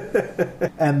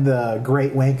 And the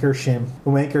Great Wankershim.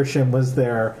 Wankershim was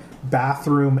their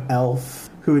bathroom elf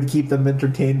who would keep them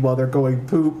entertained while they're going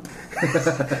poop.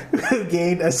 Who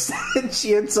gained a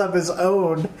sentience of his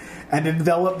own and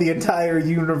enveloped the entire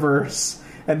universe.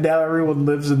 And now everyone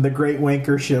lives in the Great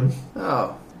Wankershim.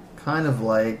 Oh, kind of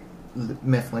like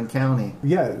Mifflin County.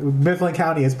 Yeah, Mifflin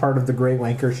County is part of the Great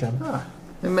Wankershim. Huh.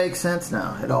 It makes sense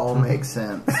now. It all makes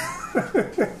sense.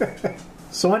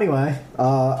 So anyway,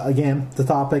 again, the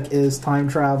topic is time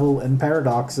travel and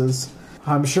paradoxes.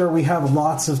 I'm sure we have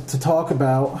lots to talk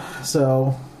about,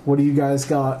 so what do you guys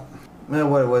got? Well,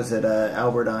 what was it?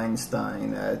 Albert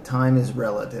Einstein. Time is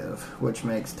relative, which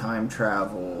makes time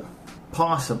travel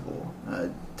possible.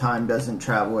 Time doesn't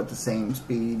travel at the same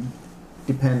speed,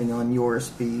 depending on your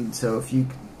speed. So if you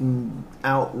can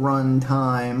outrun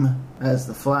time as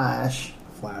the Flash...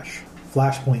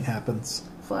 Flashpoint happens.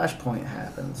 Flashpoint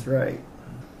happens, right.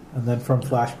 And then from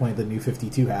Flashpoint, the New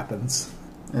 52 happens.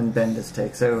 And Bendis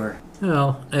takes over.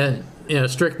 Well, and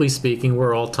strictly speaking,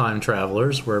 we're all time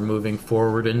travelers. We're moving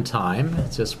forward in time.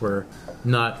 It's just we're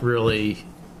not really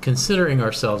considering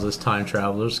ourselves as time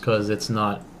travelers because it's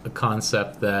not a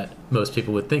concept that most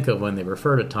people would think of when they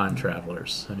refer to time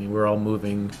travelers. I mean, we're all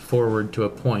moving forward to a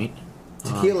point.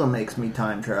 Tequila makes me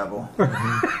time travel.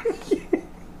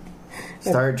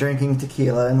 Start drinking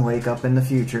tequila and wake up in the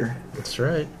future. That's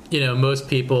right. Most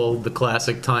people, the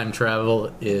classic time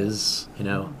travel is,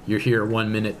 you're here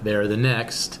 1 minute, there the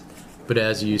next. But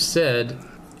as you said,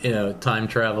 time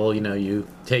travel, you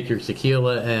take your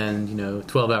tequila and,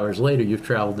 12 hours later you've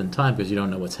traveled in time because you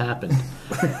don't know what's happened.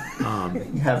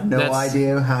 You have no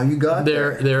idea how you got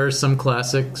there. There are some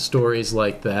classic stories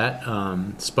like that.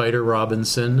 Spider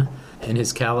Robinson and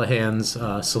his Callahan's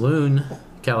Saloon,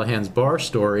 Callahan's Bar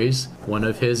stories. One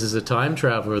of his is a time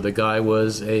traveler. The guy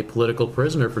was a political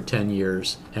prisoner for 10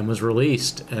 years and was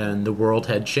released, and the world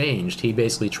had changed. He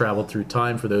basically traveled through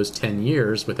time for those 10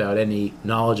 years without any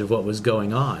knowledge of what was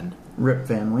going on. Rip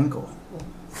Van Winkle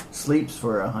sleeps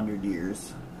for 100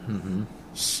 years. Mm-hmm.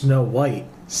 Snow White,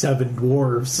 7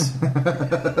 dwarves.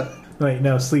 Wait,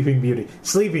 no, Sleeping Beauty.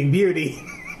 Sleeping Beauty!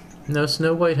 No,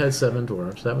 Snow White had 7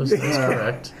 dwarves. That's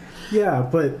correct. Yeah,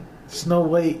 but Snow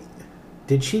White...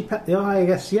 Did she... I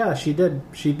guess, yeah, she did.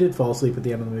 She did fall asleep at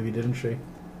the end of the movie, didn't she?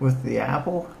 With the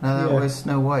apple? No, that was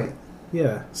Snow White.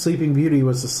 Yeah. Sleeping Beauty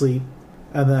was asleep,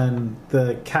 and then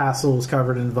the castle was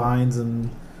covered in vines, and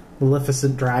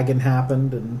Maleficent Dragon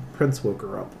happened, and Prince woke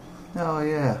her up. Oh,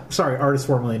 yeah. Sorry, artist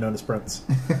formerly known as Prince.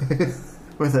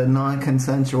 With a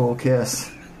non-consensual kiss.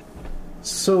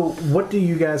 So, what do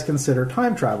you guys consider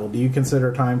time travel? Do you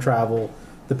consider time travel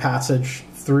the passage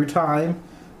through time,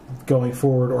 going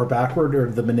forward or backward,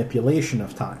 or the manipulation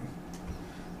of time?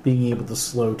 Being able to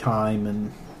slow time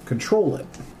and control it.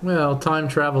 Well, time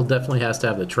travel definitely has to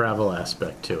have the travel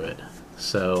aspect to it.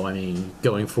 So, I mean,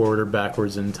 going forward or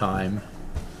backwards in time.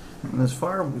 As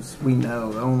far as we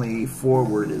know, only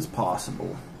forward is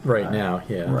possible. Right now,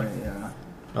 yeah. Right, yeah.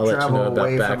 I'll let you know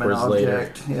about backwards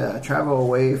later. Yeah, travel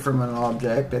away from an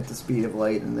object at the speed of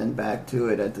light and then back to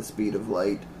it at the speed of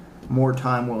light. More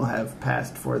time will have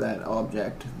passed for that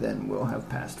object than will have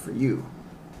passed for you.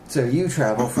 So you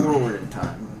travel forward in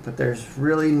time, but there's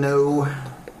really no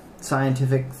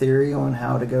scientific theory on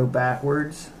how to go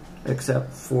backwards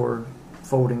except for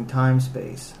folding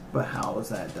time-space. But how is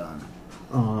that done?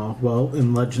 Well,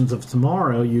 in Legends of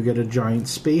Tomorrow, you get a giant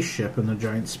spaceship, and the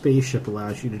giant spaceship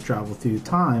allows you to travel through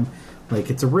time like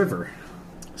it's a river.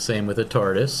 Same with a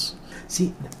TARDIS.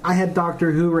 See, I had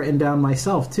Doctor Who written down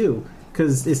myself, too.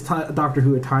 Because is Doctor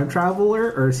Who a time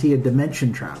traveler, or is he a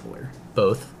dimension traveler?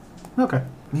 Both. Okay.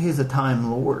 He's a Time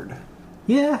Lord.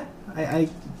 Yeah, I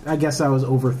guess I was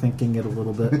overthinking it a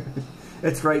little bit.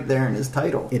 It's right there in his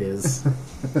title. It is.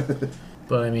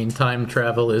 But, I mean, time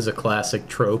travel is a classic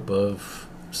trope of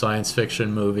science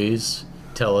fiction movies,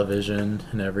 television,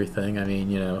 and everything. I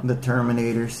mean, The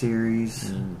Terminator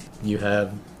series. You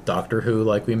have Doctor Who,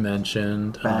 like we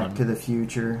mentioned. Back to the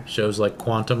Future. Shows like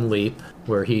Quantum Leap,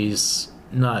 where he's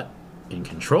not in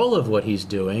control of what he's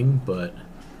doing, but...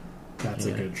 That's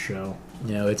a good show.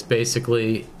 It's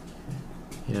basically...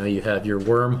 you have your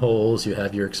wormholes, you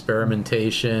have your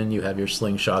experimentation, you have your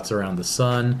slingshots around the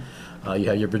sun, you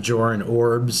have your Bajoran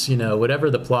orbs,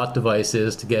 whatever the plot device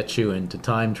is to get you into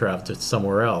time travel to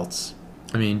somewhere else.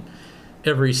 I mean,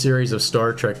 every series of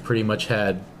Star Trek pretty much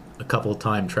had a couple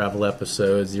time travel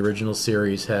episodes. The original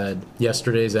series had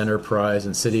Yesterday's Enterprise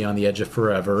and City on the Edge of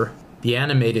Forever. The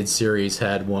animated series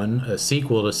had one, a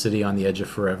sequel to City on the Edge of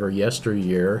Forever,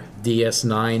 Yesteryear.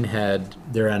 DS9 had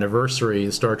their anniversary,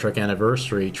 the Star Trek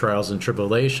anniversary, Trials and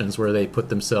Tribulations, where they put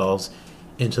themselves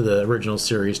into the original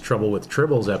series Trouble with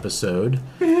Tribbles episode.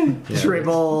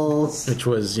 Tribbles! Which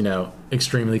was,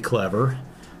 extremely clever.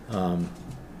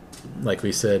 Like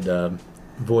we said,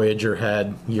 Voyager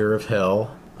had Year of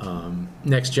Hell.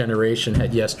 Next Generation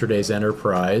had Yesterday's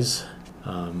Enterprise.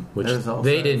 Which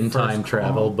they didn't time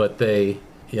travel, but they,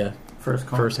 First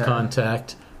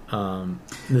Contact.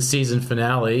 The season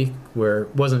finale, where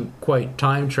it wasn't quite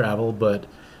time travel, but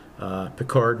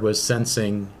Picard was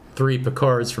sensing 3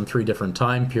 Picards from 3 different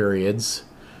time periods,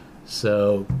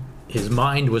 so his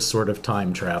mind was sort of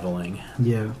time traveling.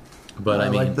 Yeah. But I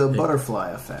mean, like the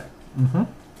butterfly effect. Mm-hmm.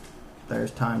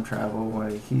 There's time travel where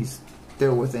he's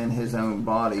still within his own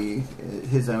body,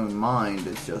 his own mind.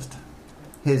 It's just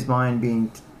his mind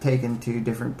being taken to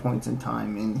different points in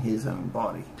time in his own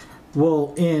body.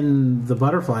 Well, in the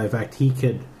butterfly effect, he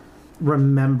could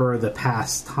remember the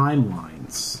past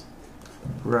timelines.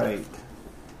 Right.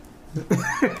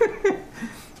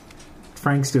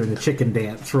 Frank's doing a chicken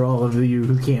dance for all of you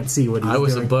who can't see what he's doing. I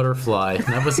was a butterfly.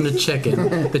 That wasn't a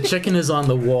chicken. The chicken is on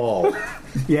the wall.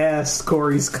 Yes,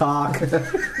 Corey's cock.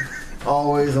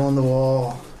 Always on the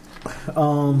wall.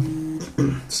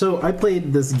 So I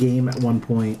played this game at one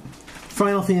point,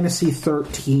 Final Fantasy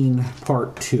 13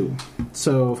 Part 2.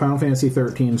 So Final Fantasy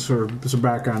 13, sort of some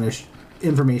background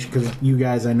information, because you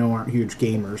guys I know aren't huge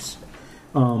gamers.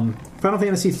 Final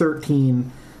Fantasy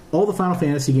 13, all the Final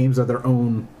Fantasy games are their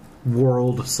own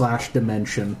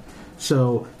world/dimension.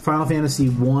 So Final Fantasy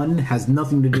 1 has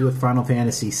nothing to do with Final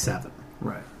Fantasy 7.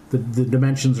 Right. The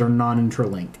dimensions are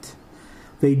non-interlinked.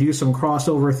 They do some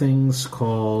crossover things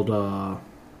called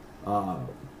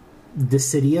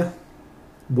Dissidia,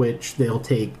 which they'll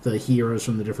take the heroes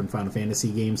from the different Final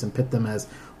Fantasy games and pit them as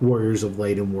Warriors of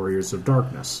Light and Warriors of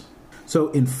Darkness. So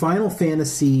in Final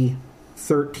Fantasy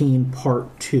 13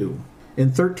 Part 2,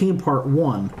 in 13 Part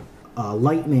 1,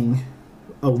 Lightning,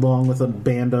 along with a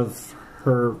band of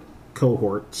her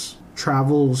cohorts,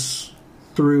 travels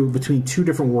through between two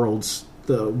different worlds.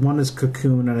 The one is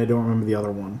Cocoon, and I don't remember the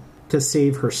other one, to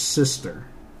save her sister,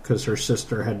 because her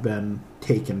sister had been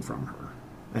taken from her.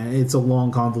 And it's a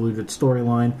long, convoluted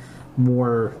storyline,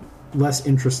 less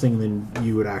interesting than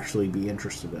you would actually be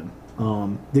interested in.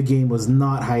 The game was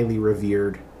not highly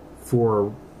revered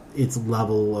for its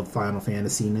level of Final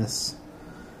Fantasy-ness.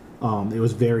 It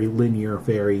was very linear,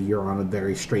 you're on a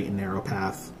very straight and narrow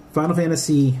path. Final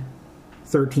Fantasy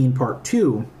 13 Part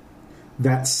 2,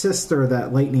 that sister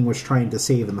that Lightning was trying to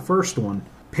save in the first one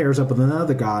pairs up with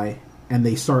another guy, and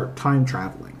they start time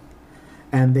traveling.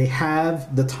 And they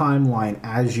have the timeline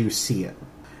as you see it.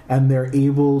 And they're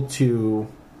able to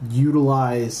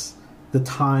utilize the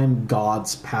time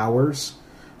god's powers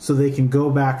so they can go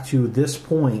back to this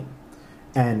point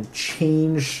and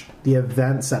change the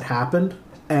events that happened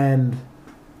and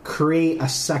create a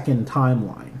second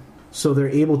timeline. So they're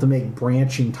able to make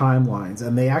branching timelines,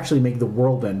 and they actually make the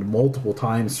world end multiple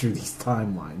times through these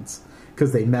timelines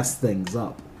because they mess things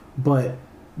up. But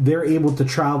they're able to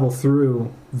travel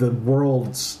through the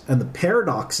worlds and the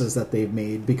paradoxes that they've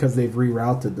made because they've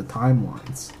rerouted the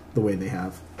timelines the way they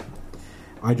have.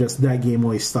 That game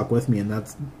always stuck with me, and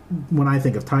that's when I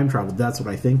think of time travel, that's what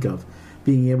I think of.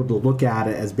 Being able to look at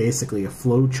it as basically a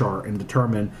flow chart and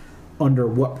determine under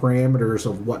what parameters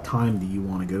of what time do you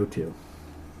want to go to.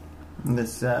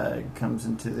 This comes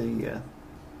into the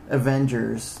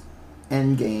Avengers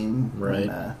Endgame, right?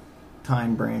 When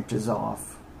time branches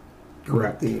off.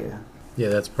 Correct. Yeah,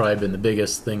 that's probably been the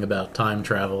biggest thing about time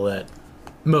travel that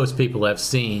most people have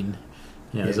seen,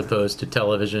 as opposed to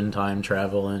television time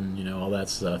travel and all that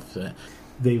stuff.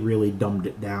 They really dumbed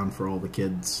it down for all the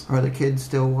kids. Are the kids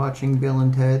still watching Bill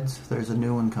and Ted's? There's a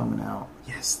new one coming out.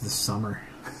 Yes, this summer.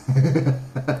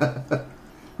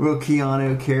 Will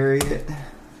Keanu carry it?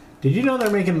 Did you know they're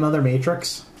making another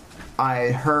Matrix? I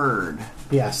heard.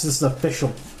 Yes, this is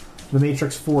official. The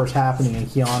Matrix 4 is happening, and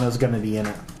Keanu's going to be in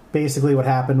it. Basically what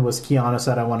happened was Keanu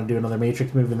said, I want to do another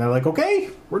Matrix movie, and they're like,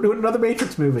 okay, we're doing another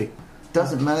Matrix movie.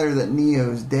 Doesn't matter that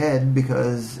Neo's dead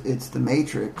because it's the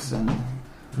Matrix, and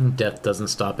death doesn't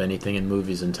stop anything in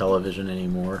movies and television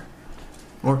anymore.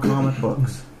 Or comic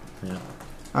books. Yeah.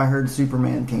 I heard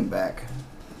Superman came back.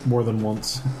 More than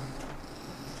once.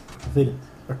 I think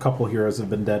a couple heroes have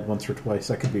been dead once or twice.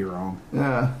 I could be wrong.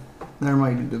 Yeah, there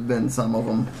might have been some of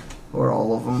them, or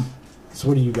all of them. So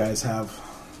what do you guys have?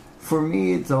 For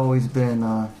me, it's always been,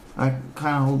 I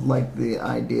kind of like the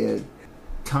idea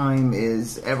time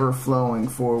is ever flowing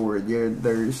forward.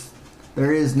 There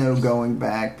is no going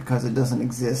back because it doesn't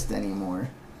exist anymore.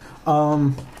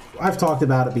 I've talked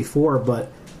about it before,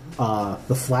 but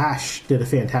The Flash did a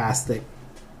fantastic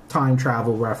time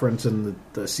travel reference in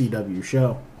the CW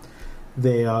show.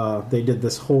 They did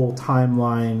this whole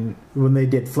timeline when they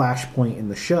did Flashpoint in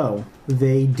the show.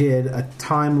 They did a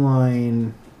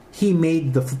timeline. He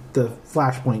made the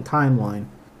Flashpoint timeline,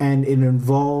 and it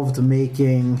involved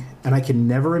making, and I can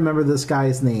never remember this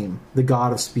guy's name, the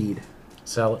God of Speed.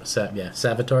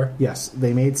 Savitar? Yes,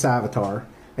 they made Savitar,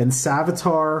 and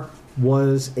Savitar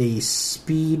was a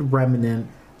speed remnant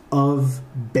of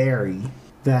Barry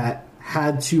that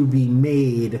had to be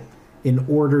made in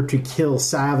order to kill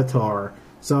Savitar,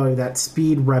 so that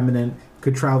speed remnant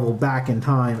could travel back in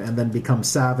time and then become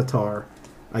Savitar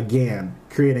again,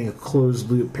 creating a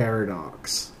closed-loop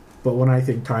paradox. But when I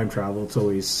think time travel, it's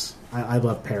always... I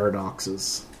love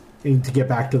paradoxes. And to get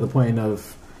back to the point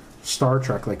of Star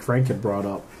Trek, like Frank had brought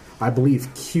up, I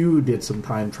believe Q did some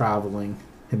time traveling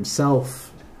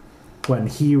himself when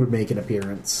he would make an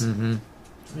appearance. Mm-hmm.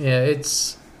 Yeah,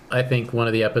 I think one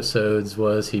of the episodes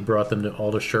was he brought them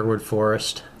all to Sherwood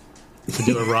Forest to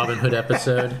do a Robin Hood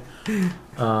episode.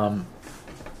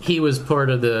 He was part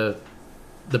of the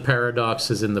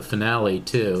paradoxes in the finale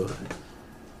too,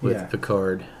 with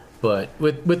Picard. But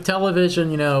with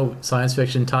television, science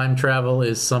fiction time travel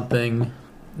is something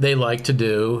they like to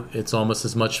do. It's almost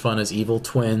as much fun as Evil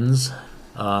Twins.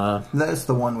 That's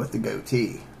the one with the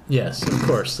goatee. Yes, of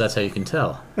course. That's how you can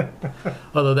tell.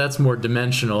 Although that's more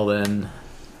dimensional than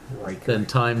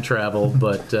time travel.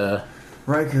 But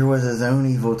Riker was his own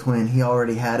evil twin. He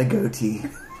already had a goatee.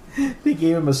 They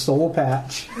gave him a soul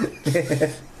patch.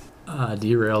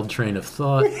 Derailed train of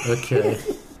thought. Okay.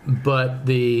 But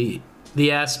the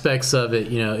aspects of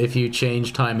it, if you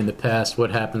change time in the past,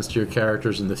 what happens to your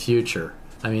characters in the future?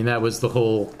 I mean, that was the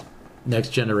whole Next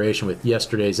Generation with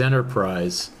yesterday's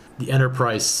Enterprise. The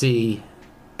Enterprise C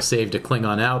saved a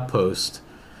Klingon outpost,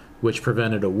 which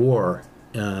prevented a war.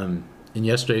 In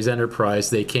yesterday's Enterprise,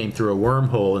 they came through a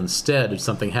wormhole instead. If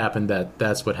something happened,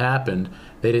 that's what happened.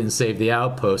 They didn't save the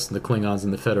outpost, and the Klingons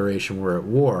and the Federation were at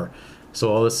war.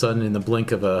 So all of a sudden, in the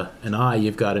blink of an eye,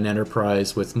 you've got an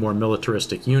Enterprise with more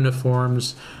militaristic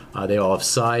uniforms. They all have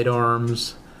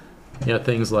sidearms,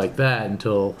 things like that,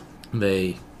 until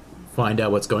they find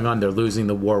out what's going on. They're losing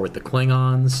the war with the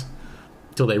Klingons,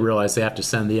 until they realize they have to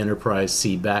send the Enterprise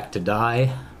C back to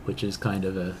die, which is kind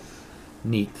of a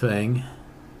neat thing.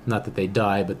 Not that they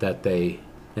die, but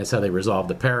that's how they resolve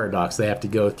the paradox. They have to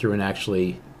go through and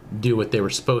actually do what they were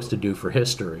supposed to do for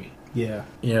history. Yeah.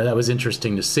 That was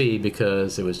interesting to see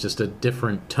because it was just a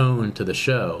different tone to the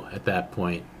show at that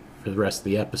point for the rest of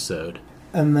the episode.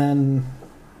 And then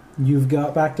you've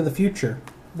got Back to the Future,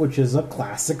 which is a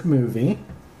classic movie.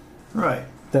 Right.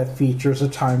 That features a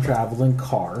time-traveling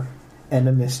car and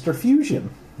a Mr.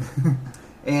 Fusion.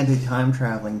 And a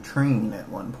time-traveling train at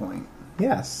one point.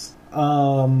 Yes.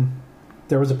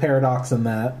 There was a paradox in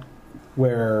that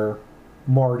where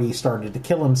Marty started to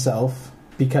kill himself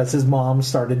because his mom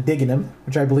started digging him,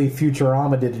 which I believe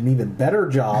Futurama did an even better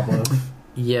job of.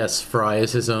 Yes, Fry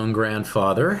is his own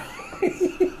grandfather.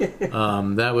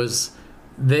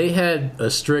 They had a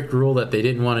strict rule that they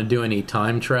didn't want to do any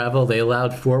time travel. They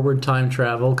allowed forward time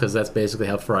travel because that's basically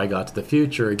how Fry got to the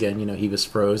future. Again, he was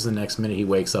frozen. The next minute he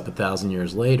wakes up 1,000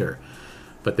 years later.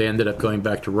 But they ended up going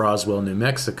back to Roswell, New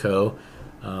Mexico.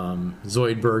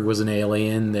 Zoidberg was an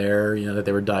alien there, that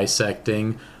they were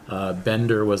dissecting.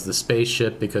 Bender was the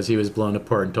spaceship because he was blown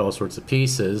apart into all sorts of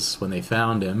pieces when they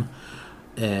found him.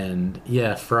 And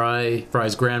yeah,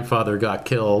 Fry's grandfather got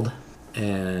killed,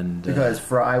 and because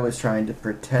Fry was trying to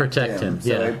protect him. So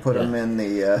yeah, they put him in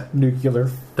the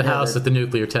nuclear house at the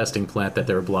nuclear testing plant that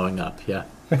they were blowing up. Yeah.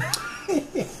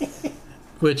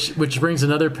 Which brings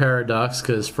another paradox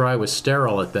because Fry was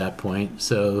sterile at that point.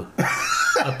 So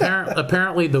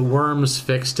apparently the worms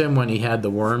fixed him when he had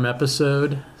the worm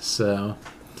episode. So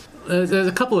there's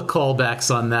a couple of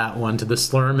callbacks on that one to the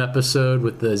Slurm episode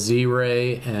with the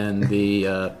Z-Ray and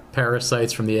the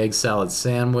parasites from the egg salad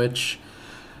sandwich.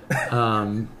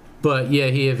 But yeah,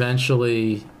 he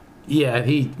eventually... Yeah,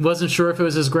 he wasn't sure if it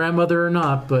was his grandmother or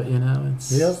not, but,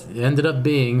 it ended up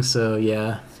being, so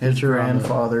yeah. His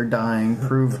grandfather dying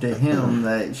proved to him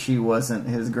that she wasn't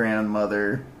his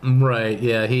grandmother. Right,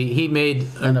 yeah, he made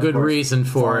a good reason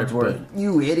for it. But...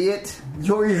 You idiot!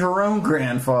 You're your own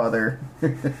grandfather.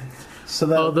 So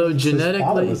that although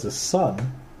genetically... was his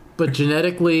son. But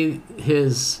genetically,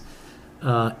 his...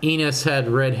 Enos had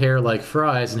red hair like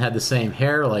Fry's and had the same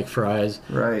hair like Fry's.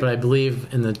 Right. But I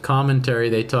believe in the commentary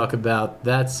they talk about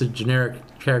that's a generic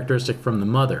characteristic from the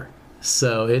mother.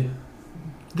 So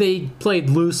they played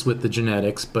loose with the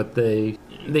genetics, but they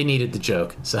needed the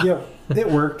joke. So yeah, it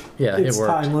worked. Yeah, it's it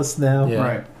worked. Timeless now.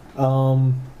 Yeah.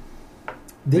 Right.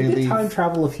 They did time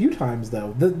travel a few times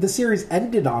though. The series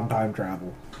ended on time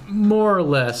travel. More or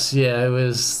less, yeah. It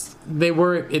was. They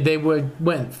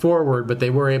went forward, but they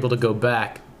were able to go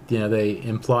back. They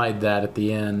implied that at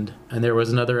the end. And there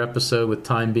was another episode with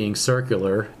time being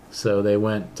circular, so they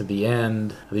went to the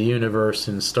end of the universe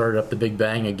and started up the Big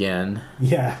Bang again.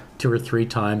 Yeah. 2 or 3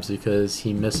 times because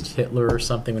he missed Hitler or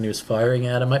something when he was firing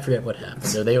at him. I forget what happened.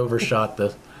 So they overshot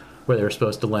where they were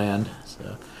supposed to land.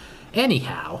 So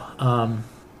anyhow,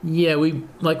 yeah,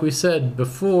 like we said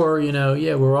before,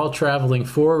 we're all traveling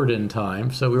forward in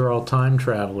time, so we were all time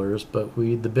travelers, but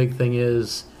the big thing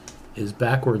is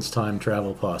backwards time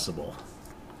travel possible?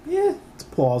 Yeah, it's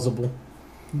plausible.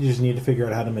 You just need to figure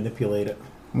out how to manipulate it.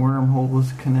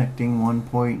 Wormholes connecting one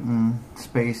point in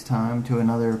space-time to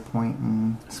another point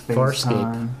in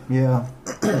space-time. Farscape. Yeah.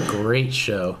 Great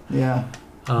show. Yeah.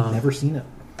 Never seen it.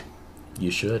 You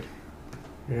should.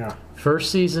 Yeah.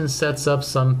 First season sets up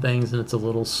some things and it's a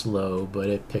little slow, but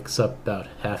it picks up about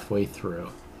halfway through.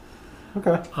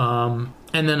 Okay.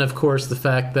 And then, of course, the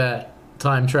fact that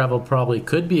time travel probably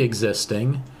could be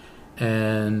existing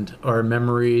and our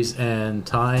memories and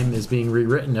time is being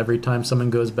rewritten every time someone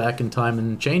goes back in time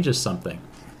and changes something.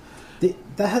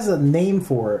 That has a name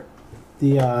for it.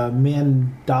 the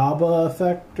Mandaba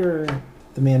effect or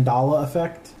the Mandala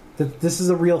effect. This is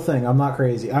a real thing. I'm not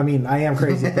crazy. I mean, I am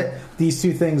crazy, but these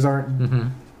two things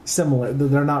aren't similar.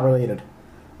 They're not related.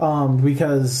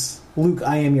 Because Luke,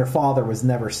 I am your father was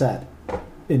never said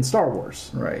in Star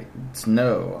Wars. Right. It's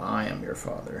no, I am your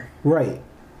father. Right.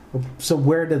 So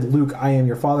where did Luke, I am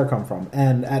your father come from?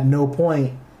 And at no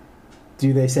point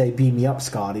do they say, beam me up,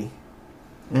 Scotty.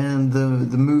 And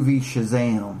the movie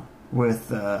Shazam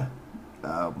with...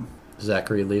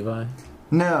 Zachary Levi?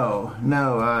 No.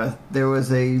 There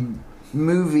was a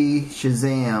movie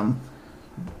Shazam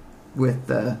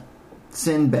with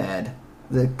Sinbad,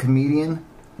 the comedian.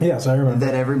 Yes, I remember.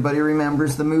 That everybody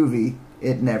remembers the movie.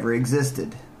 It never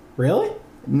existed. Really? It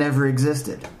never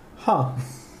existed. Huh.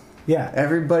 Yeah.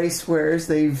 Everybody swears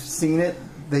they've seen it.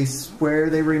 They swear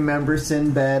they remember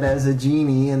Sinbad as a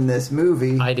genie in this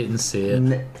movie. I didn't see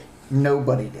it.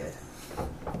 Nobody did.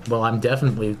 Well, I'm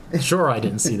definitely sure I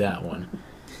didn't see that one.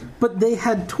 But they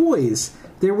had toys.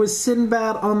 There was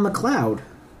Sinbad on the cloud.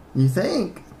 You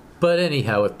think? But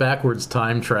anyhow, with backwards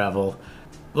time travel,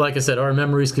 like I said, our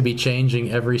memories could be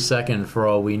changing every second for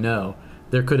all we know.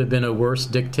 There could have been a worse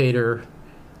dictator,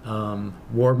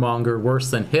 warmonger, worse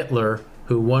than Hitler,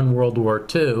 who won World War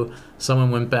II.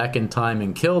 Someone went back in time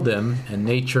and killed him, and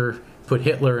nature put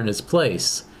Hitler in his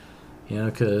place. You know,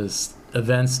 because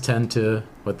events tend to...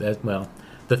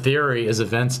 the theory is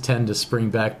events tend to spring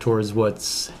back towards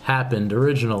what's happened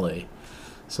originally.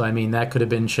 So, I mean, that could have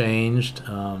been changed.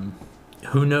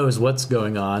 Who knows what's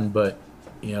going on, but,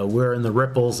 you know, we're in the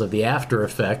ripples of the after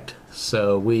effect,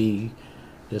 so we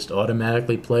just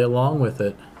automatically play along with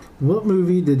it. What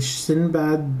movie did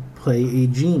Sinbad play a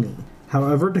genie?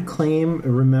 However, to claim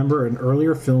and remember an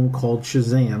earlier film called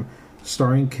Shazam,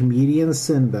 starring comedian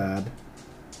Sinbad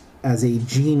as a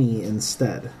genie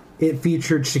instead. It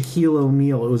featured Shaquille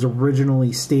O'Neal. It was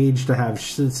originally staged to have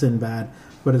Sinbad,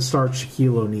 but it starred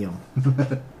Shaquille O'Neal.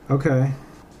 Okay.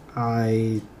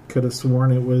 I could have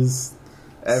sworn it was...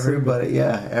 Everybody,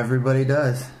 Sinbad. yeah, everybody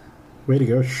does. Way to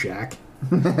go, Shaq.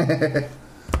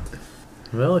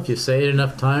 Well, if you say it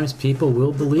enough times, people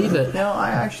will believe it. No,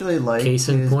 I actually like Case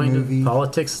in his point movie. of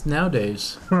politics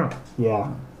nowadays.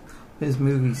 Yeah. His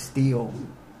movie Steel.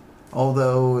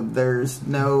 Although there's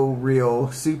no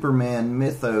real Superman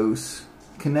mythos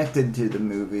connected to the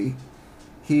movie,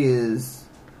 he is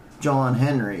John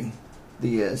Henry,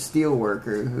 the steel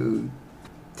worker who...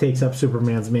 Takes up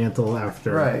Superman's mantle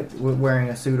after... Right, wearing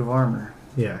a suit of armor.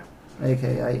 Yeah.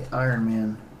 A.k.a. Iron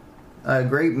Man. A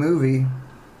great movie.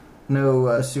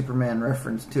 No Superman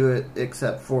reference to it,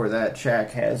 except for that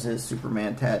Shaq has his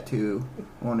Superman tattoo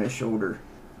on his shoulder.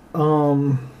 We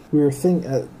were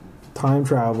thinking... time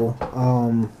travel.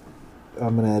 I'm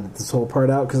going to edit this whole part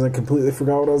out because I completely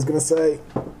forgot what I was going to say.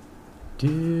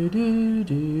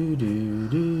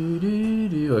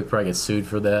 I'd probably get sued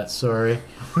for that, sorry.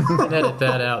 I can edit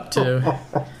that out, too.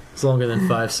 It's longer than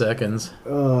 5 seconds.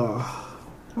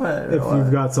 If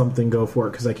you've got something, go for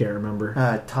it because I can't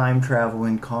remember. Time travel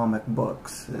in comic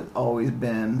books has always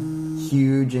been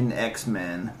huge in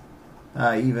X-Men.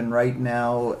 Even right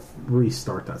now...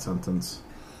 Restart that sentence.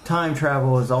 Time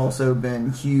travel has also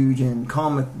been huge in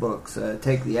comic books.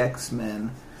 Take the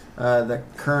X-Men. The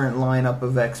current lineup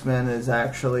of X-Men is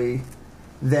actually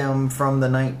them from the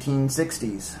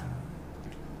 1960s.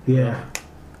 Yeah.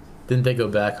 Didn't they go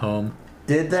back home?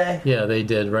 Did they? Yeah, they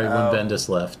did, right when Bendis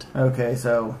left. Okay,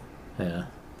 so... Yeah.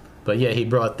 But yeah, he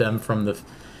brought them from the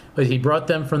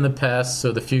past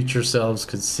so the future selves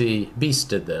could see... Beast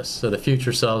did this. So the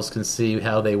future selves can see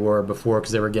how they were before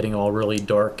because they were getting all really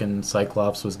dark and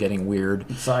Cyclops was getting weird.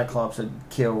 Cyclops had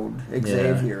killed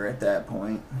Xavier at that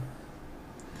point.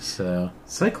 So...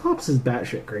 Cyclops is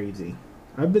batshit crazy.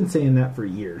 I've been saying that for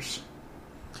years.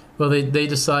 Well, they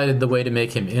decided the way to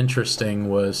make him interesting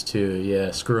was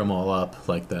to, screw them all up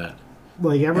like that.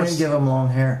 Like ever And give him long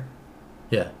hair.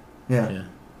 Yeah. Yeah.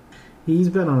 He's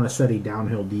been on a steady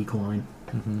downhill decline.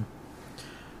 Mm-hmm.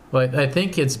 Well, I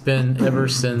think it's been ever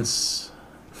since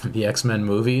the X-Men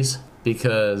movies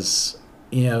because,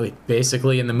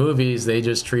 basically in the movies they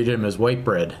just treated him as white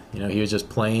bread. He was just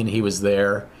plain, he was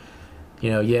there. He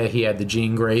had the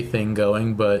Jean Grey thing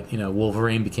going, but,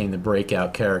 Wolverine became the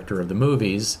breakout character of the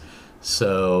movies.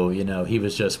 So, he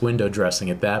was just window dressing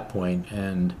at that point.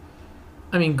 And,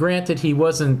 I mean, granted, he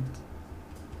wasn't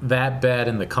that bad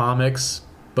in the comics,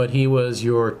 but he was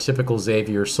your typical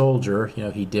Xavier soldier.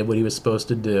 He did what he was supposed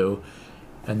to do.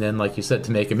 And then, like you said,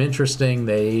 to make him interesting,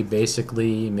 they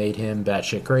basically made him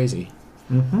batshit crazy.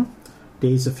 Mm-hmm.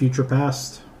 Days of Future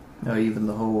Past. Even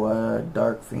the whole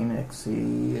Dark Phoenix,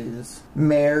 he is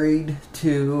married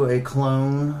to a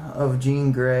clone of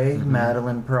Jean Grey,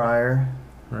 Madeline Pryor.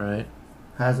 Right.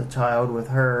 Has a child with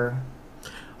her.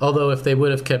 Although if they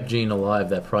would have kept Jean alive,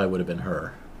 that probably would have been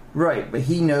her. Right, but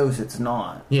he knows it's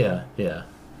not. Yeah, yeah.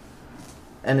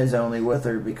 And is only with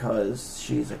her because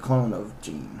she's a clone of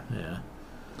Jean. Yeah.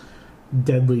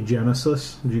 Deadly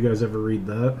Genesis. Did you guys ever read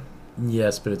that?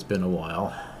 Yes, but it's been a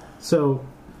while. So,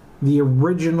 the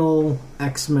original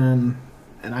X-Men,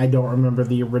 and I don't remember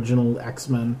the original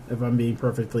X-Men, if I'm being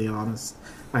perfectly honest.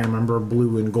 I remember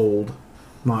blue and gold,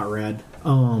 not red.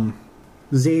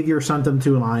 Xavier sent them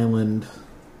to an island.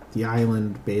 The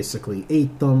island basically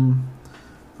ate them.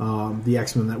 The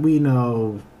X-Men that we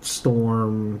know,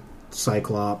 Storm,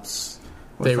 Cyclops.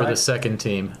 They were the second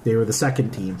team. They were the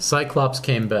second team. Cyclops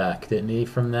came back, didn't he,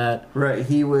 from that?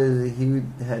 He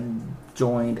had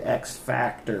joined X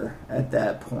Factor at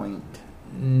that point.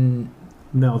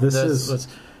 No, this is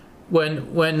when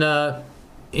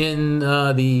in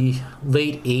the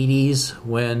late 80s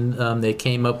when they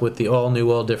came up with the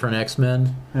all different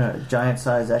X-Men. Giant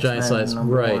Size X-Men. Giant Size,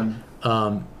 right.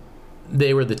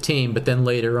 They were the team, but then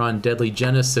later on Deadly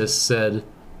Genesis said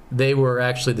they were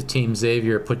actually the team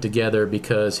Xavier put together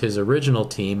because his original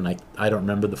team, and I don't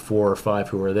remember the 4 or 5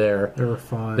 who were there. There were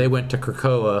 5. They went to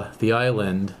Krakoa, the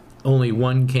island. Only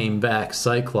one came back,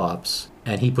 Cyclops,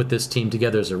 and he put this team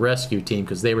together as a rescue team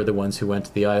because they were the ones who went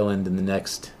to the island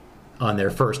on their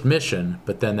first mission.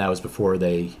 But then that was before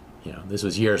this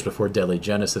was years before Deadly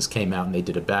Genesis came out, and they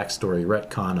did a backstory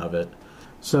retcon of it.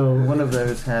 So one of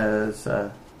those has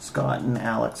Scott and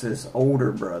Alex's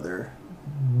older brother.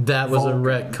 That was Vulcan. a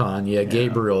retcon, yeah.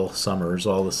 Gabriel Summers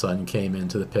all of a sudden came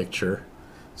into the picture.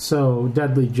 So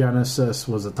Deadly Genesis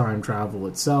was a time travel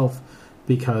itself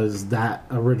because that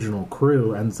original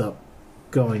crew ends up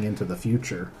going into the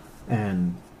future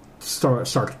and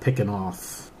starts picking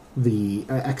off the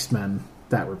X-Men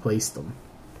that replaced them,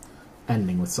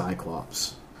 ending with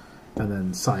Cyclops. And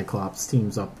then Cyclops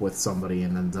teams up with somebody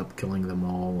and ends up killing them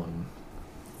all, and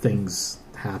things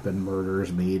happen,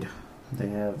 murders made. They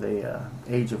have the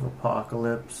Age of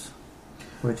Apocalypse,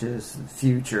 which is the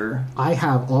future. I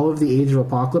have all of the Age of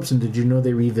Apocalypse, and did you know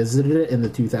they revisited it in the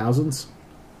 2000s?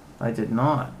 I did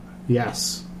not.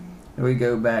 Yes. We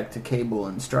go back to Cable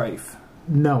and Strife.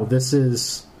 No,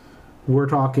 we're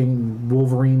talking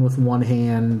Wolverine with one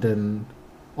hand and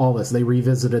all this. They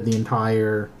revisited the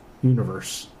entire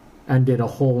universe and did a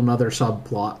whole nother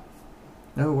subplot.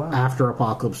 Oh, wow. After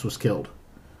Apocalypse was killed.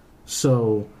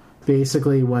 So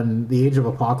basically, when the Age of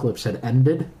Apocalypse had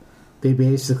ended, they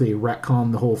basically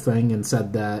retconned the whole thing and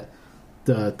said that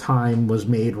the time was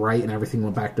made right and everything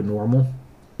went back to normal.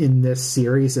 In this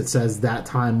series, it says that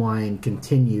timeline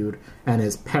continued and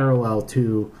is parallel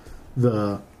to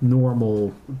the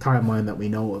normal timeline that we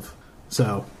know of.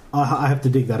 So I have to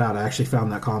dig that out. I actually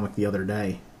found that comic the other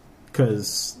day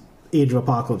because Age of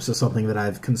Apocalypse is something that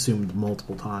I've consumed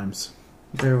multiple times.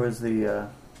 There was the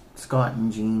Scott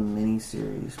and Jean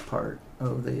miniseries part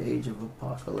of the Age of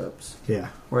Apocalypse. Yeah.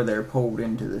 Where they're pulled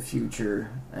into the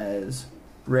future as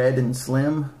Red and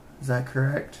Slim. Is that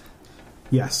correct?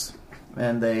 Yes.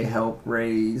 And they help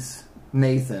raise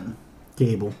Nathan.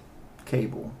 Cable.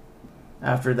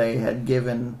 After they had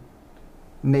given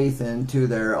Nathan to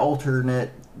their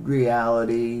alternate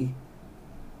reality,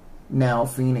 now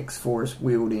Phoenix Force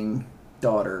wielding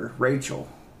daughter, Rachel.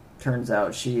 Turns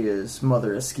out she is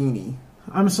Mother Askini.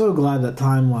 I'm so glad that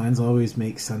timelines always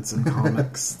make sense in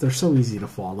comics. They're so easy to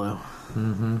follow.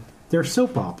 Mm-hmm. They're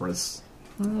soap operas.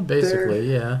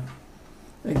 Basically, yeah.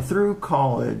 Like through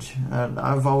college,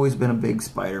 I've always been a big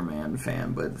Spider-Man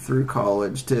fan, but through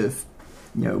college to,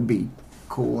 be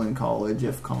cool in college,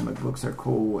 if comic books are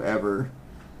cool ever,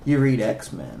 you read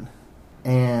X-Men.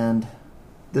 And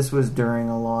this was during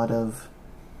a lot of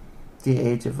the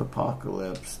Age of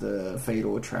Apocalypse, the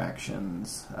Fatal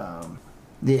Attractions,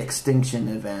 the Extinction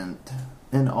Event,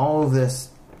 and all of this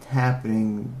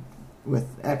happening with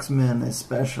X-Men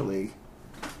especially.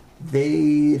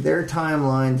 Their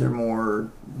timelines are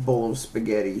more bowl of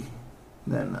spaghetti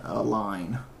than a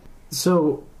line.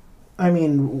 So,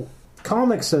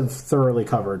 comics have thoroughly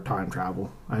covered time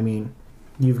travel.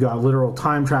 You've got literal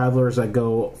time travelers that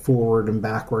go forward and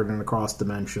backward and across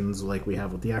dimensions like we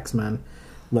have with the X-Men.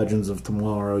 Legends of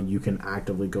Tomorrow, you can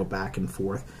actively go back and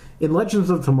forth. In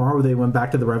Legends of Tomorrow, they went back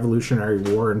to the Revolutionary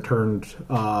War and turned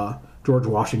George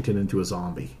Washington into a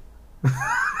zombie.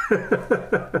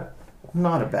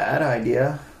 Not a bad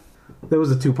idea. That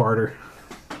was a 2-parter.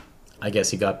 I guess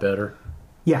he got better.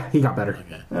 Yeah, he got better.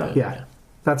 Okay. Yeah.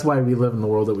 That's why we live in the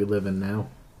world that we live in now.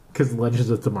 Because Legends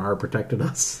of Tomorrow protected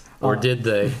us. Or did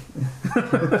they?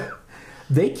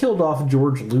 They killed off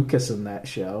George Lucas in that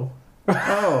show.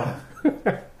 Oh.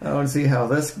 I don't see how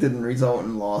this didn't result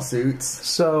in lawsuits.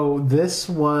 So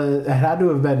it had to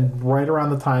have been right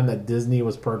around the time that Disney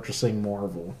was purchasing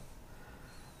Marvel.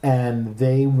 And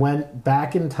they went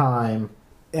back in time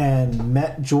and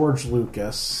met George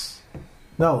Lucas.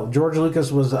 No, George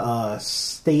Lucas was a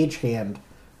stagehand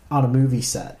on a movie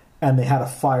set. And they had a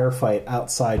firefight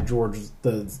outside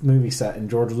the movie set,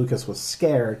 and George Lucas was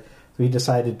scared, so he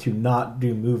decided to not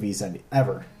do movies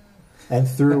ever. And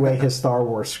threw away his Star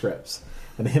Wars scripts.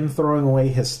 And him throwing away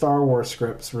his Star Wars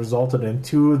scripts resulted in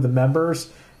 2 of the members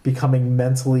becoming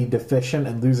mentally deficient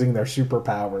and losing their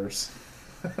superpowers.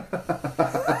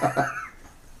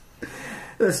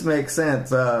 This makes sense.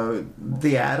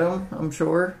 The Atom, I'm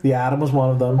sure. The Atom was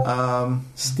one of them.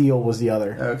 Steel was the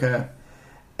other. Okay.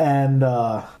 And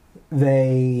I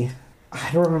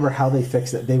don't remember how they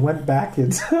fixed it. They went back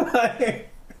and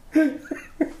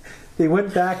they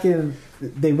went back,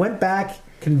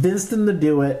 convinced him to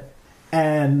do it,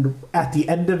 and at the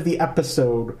end of the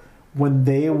episode, when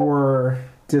they were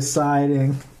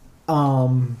deciding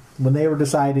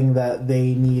that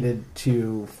they needed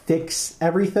to fix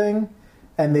everything,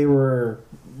 and they were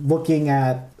looking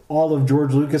at all of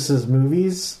George Lucas's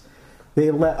movies,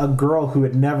 they let a girl who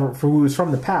was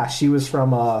from the past. She was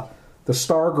from the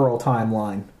Stargirl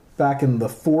timeline back in the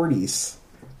 40s,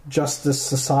 Justice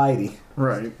Society.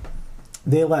 Right.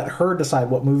 They let her decide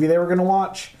what movie they were going to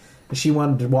watch. And she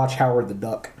wanted to watch Howard the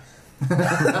Duck.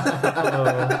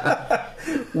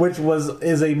 Which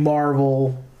is a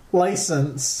Marvel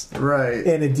license. Right.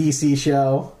 In a DC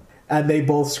show. And they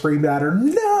both screamed at her,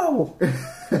 no!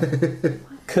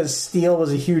 Because Steele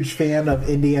was a huge fan of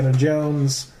Indiana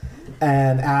Jones,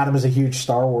 and Adam is a huge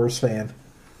Star Wars fan.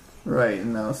 Right,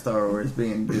 and now Star Wars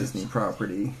being Disney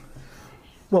property.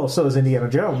 Well, so is Indiana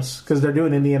Jones, because they're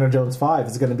doing Indiana Jones 5.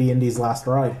 It's going to be Indy's last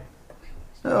ride.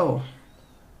 Oh.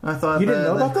 I thought you didn't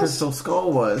know about this? Crystal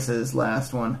Skull was his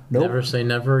last one. Nope. Never say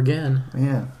never again.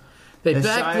 Yeah. They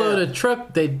backload a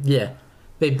truck. They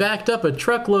backed up a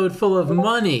truckload full of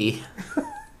money.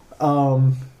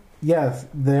 Yeah,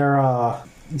 they're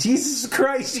Jesus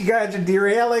Christ, you guys are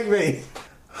derailing me.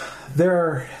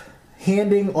 They're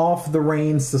handing off the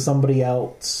reins to somebody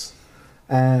else,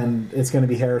 and it's going to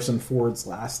be Harrison Ford's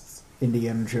last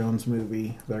Indiana Jones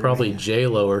movie. Probably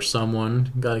J-Lo or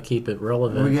someone. Got to keep it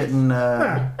relevant. We're getting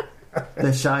the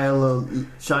Shia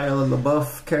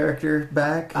LaBeouf character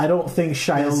back. I don't think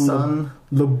Shia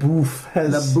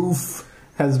LaBeouf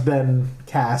has been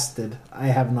casted. I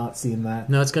have not seen that.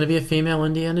 No, it's going to be a female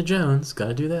Indiana Jones. Got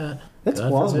to do that. It's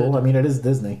plausible. Forbid. I mean, it is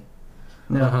Disney.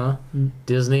 Yeah. Uh-huh.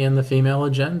 Disney and the female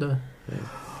agenda.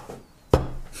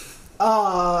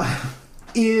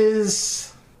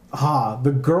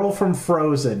 The girl from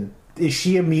Frozen, is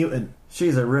she a mutant?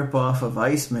 She's a ripoff of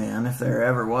Iceman, if there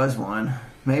ever was one.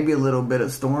 Maybe a little bit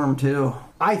of Storm, too.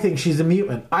 I think she's a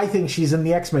mutant. I think she's in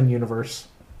the X-Men universe.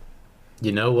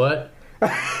 You know what?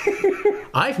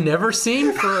 I've never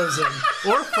seen Frozen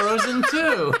or Frozen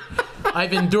 2.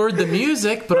 I've endured the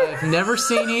music, but I've never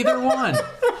seen either one.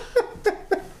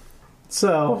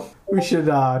 So, we should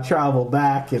travel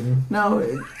back and...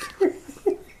 No,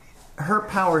 her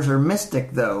powers are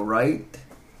mystic, though, right?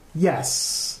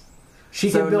 Yes.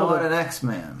 She so can build not an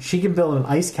X-Man. She can build an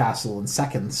ice castle in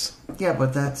seconds. Yeah,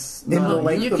 but that's... In the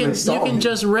length you of can a song. You can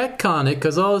just retcon it,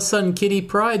 because all of a sudden Kitty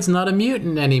Pryde's not a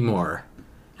mutant anymore.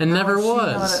 And never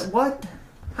was. What?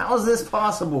 How is this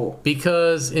possible?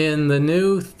 Because in the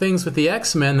new things with the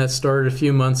X-Men that started a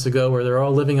few months ago, where they're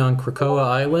all living on Krakoa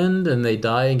Island and they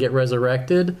die and get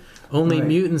resurrected, only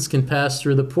mutants can pass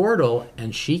through the portal,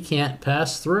 and she can't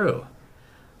pass through.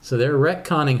 So they're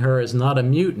retconning her as not a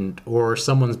mutant, or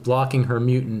someone's blocking her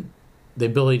the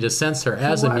ability to sense her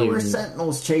as a mutant. Why were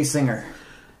Sentinels chasing her?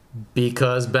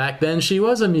 Because back then she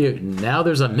was a mutant. Now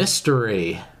there's a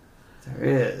mystery. There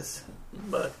is.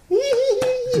 But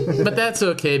that's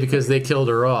okay, because they killed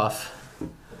her off.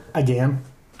 Again.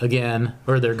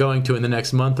 Or they're going to in the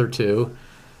next month or two.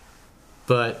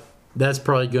 But that's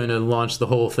probably going to launch the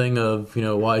whole thing of,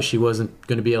 why she wasn't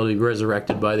going to be able to be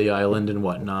resurrected by the island and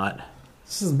whatnot.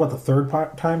 This is, the third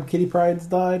time Kitty Pryde's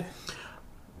died?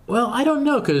 Well, I don't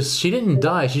know, because she didn't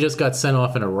die. She just got sent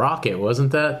off in a rocket.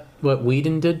 Wasn't that what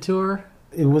Whedon did to her?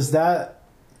 It was that...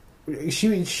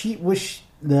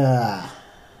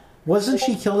 Wasn't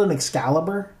she killed in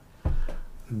Excalibur?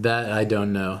 That I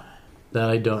don't know.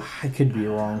 I could be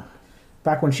wrong.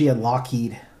 Back when she had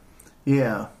Lockheed.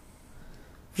 Yeah.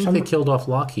 I think they killed off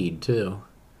Lockheed, too.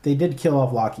 They did kill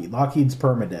off Lockheed. Lockheed's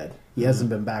permadead. He hasn't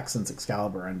been back since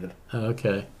Excalibur ended. Oh,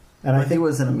 okay. And I He think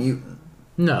wasn't a mutant.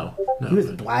 No. he was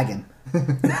a dragon.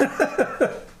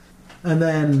 And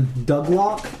then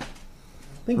Douglock.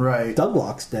 I think Right.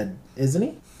 Douglock's dead, isn't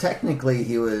he? Technically,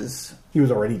 he was He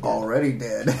was already dead. already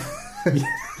dead.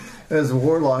 As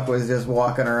Warlock was just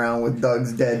walking around with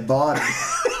Doug's dead body.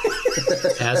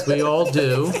 As we all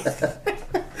do.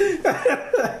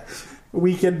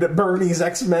 Weekend at Bernie's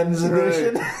X-Men's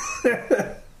edition.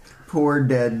 Poor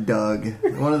dead Doug.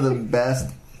 One of the best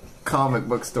comic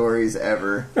book stories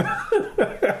ever.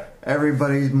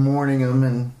 Everybody's mourning him,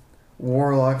 and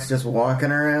Warlock's just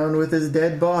walking around with his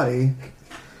dead body.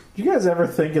 Do you guys ever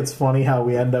think it's funny how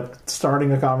we end up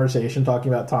starting a conversation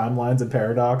talking about timelines and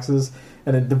paradoxes,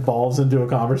 and it devolves into a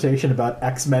conversation about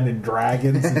X-Men and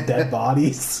dragons and dead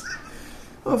bodies?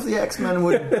 Well, if the X-Men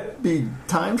would be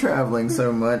time traveling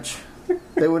so much,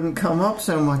 they wouldn't come up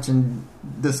so much in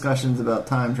discussions about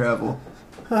time travel.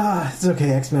 It's okay,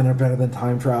 X-Men are better than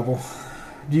time travel.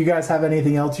 Do you guys have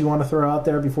anything else you want to throw out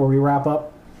there before we wrap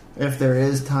up? If there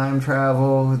is time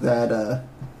travel, that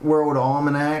World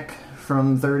Almanac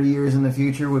from 30 years in the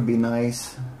future would be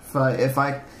nice. If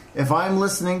I'm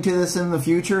listening to this in the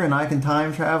future and I can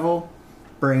time travel,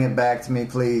 bring it back to me,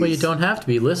 please. Well, you don't have to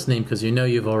be listening because you know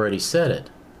you've already said it.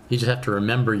 You just have to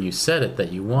remember you said it,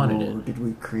 that you wanted it. Did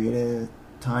we create a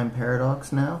time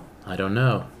paradox now? I don't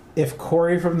know. If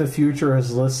Corey from the future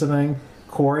is listening,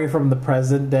 Corey from the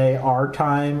present day, our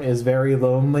time, is very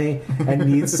lonely and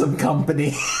needs some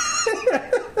company.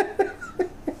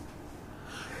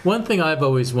 One thing I've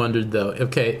always wondered, though,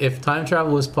 okay, if time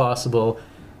travel was possible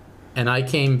and I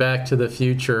came back to the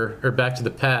future, or back to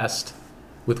the past,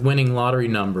 with winning lottery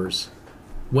numbers,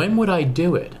 when would I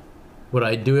do it? Would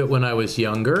I do it when I was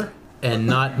younger and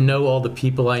not know all the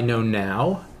people I know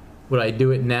now? Would I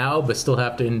do it now but still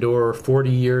have to endure 40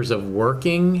 years of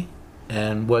working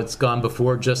and what's gone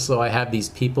before just so I have these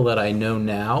people that I know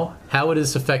now? How would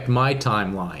this affect my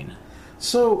timeline?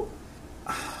 So,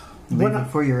 Maybe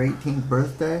for your 18th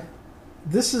birthday?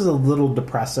 this is a little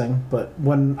depressing, but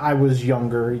when I was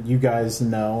younger, you guys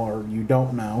know, or you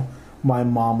don't know, my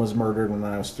mom was murdered when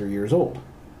I was 3 years old.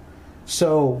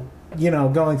 So,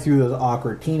 going through those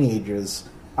awkward teenagers,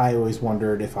 I always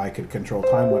wondered if I could control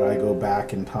time. Would I go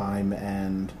back in time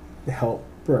and help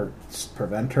or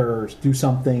prevent her, or do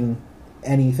something,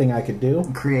 anything I could do?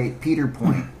 Create Peter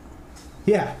Point.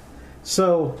 Yeah.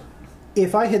 So,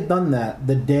 if I had done that,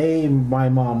 the day my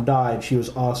mom died, she was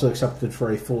also accepted for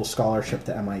a full scholarship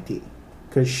to MIT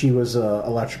because she was an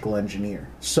electrical engineer.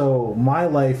 So my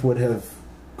life would have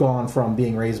gone from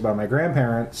being raised by my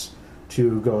grandparents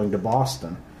to going to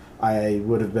Boston. I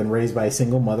would have been raised by a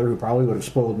single mother who probably would have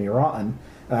spoiled me rotten,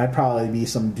 and I'd probably be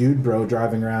some dude bro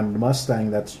driving around in a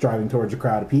Mustang that's driving towards a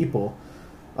crowd of people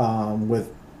with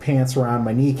pants around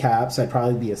my kneecaps. I'd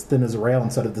probably be as thin as a rail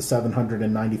instead of the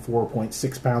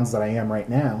 794.6 pounds that I am right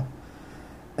now.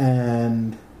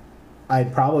 And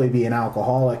I'd probably be an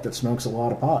alcoholic that smokes a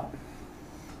lot of pot.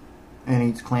 And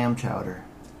eats clam chowder.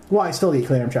 Well, I still eat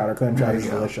clam chowder. Clam chowder is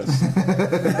delicious.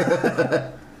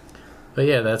 But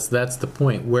yeah, that's the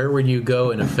point. Where would you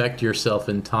go and affect yourself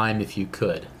in time if you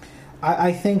could?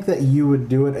 I think that you would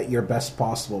do it at your best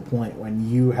possible point when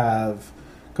you have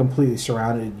completely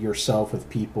surrounded yourself with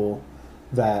people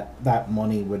that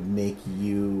money would make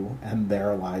you and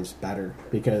their lives better.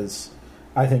 Because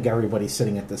I think everybody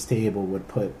sitting at this table wouldn't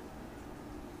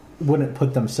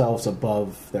put themselves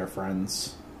above their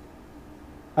friends.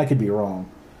 I could be wrong.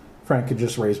 Frank could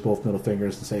just raise both middle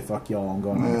fingers and say, "Fuck y'all, I'm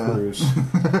going on a cruise."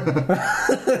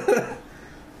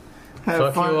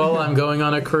 Fuck you all, I'm going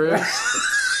on a cruise.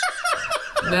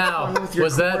 Now,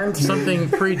 was that something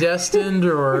predestined,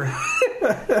 or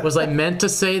was I meant to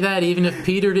say that even if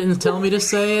Peter didn't tell me to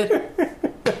say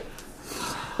it?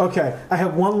 Okay, I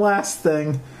have one last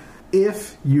thing.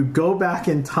 If you go back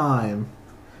in time,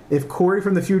 if Corey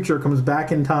from the future comes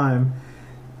back in time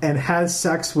and has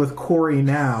sex with Corey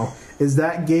now, is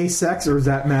that gay sex or is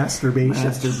that masturbation?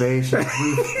 Masturbation.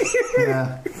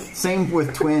 Yeah. Same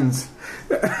with twins.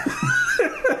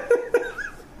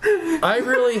 I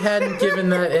really hadn't given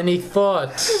that any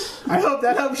thought. I hope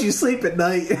that helps you sleep at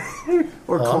night.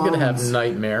 Or I'm going to have clones.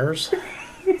 nightmares.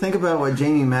 Think about what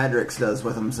Jamie Madrox does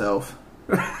with himself.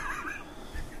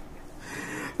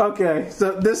 Okay,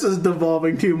 so this is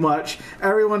devolving too much.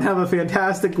 Everyone have a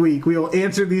fantastic week. We will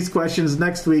answer these questions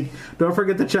next week. Don't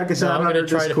forget to check us out I'm on our going to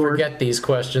try Discord. to forget these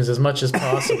questions as much as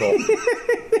possible.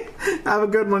 Have a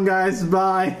good one, guys.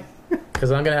 Bye.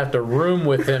 Because I'm going to have to room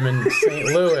with him in St.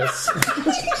 Louis.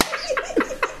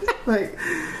 Like,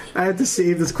 I have to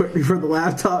save this quick before the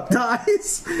laptop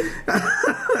dies.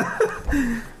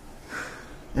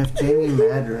 If Jamie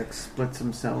Madrox splits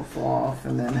himself off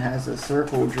and then has a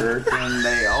circle jerk and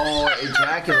they all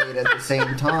ejaculate at the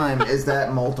same time, is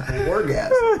that multiple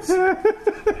orgasms?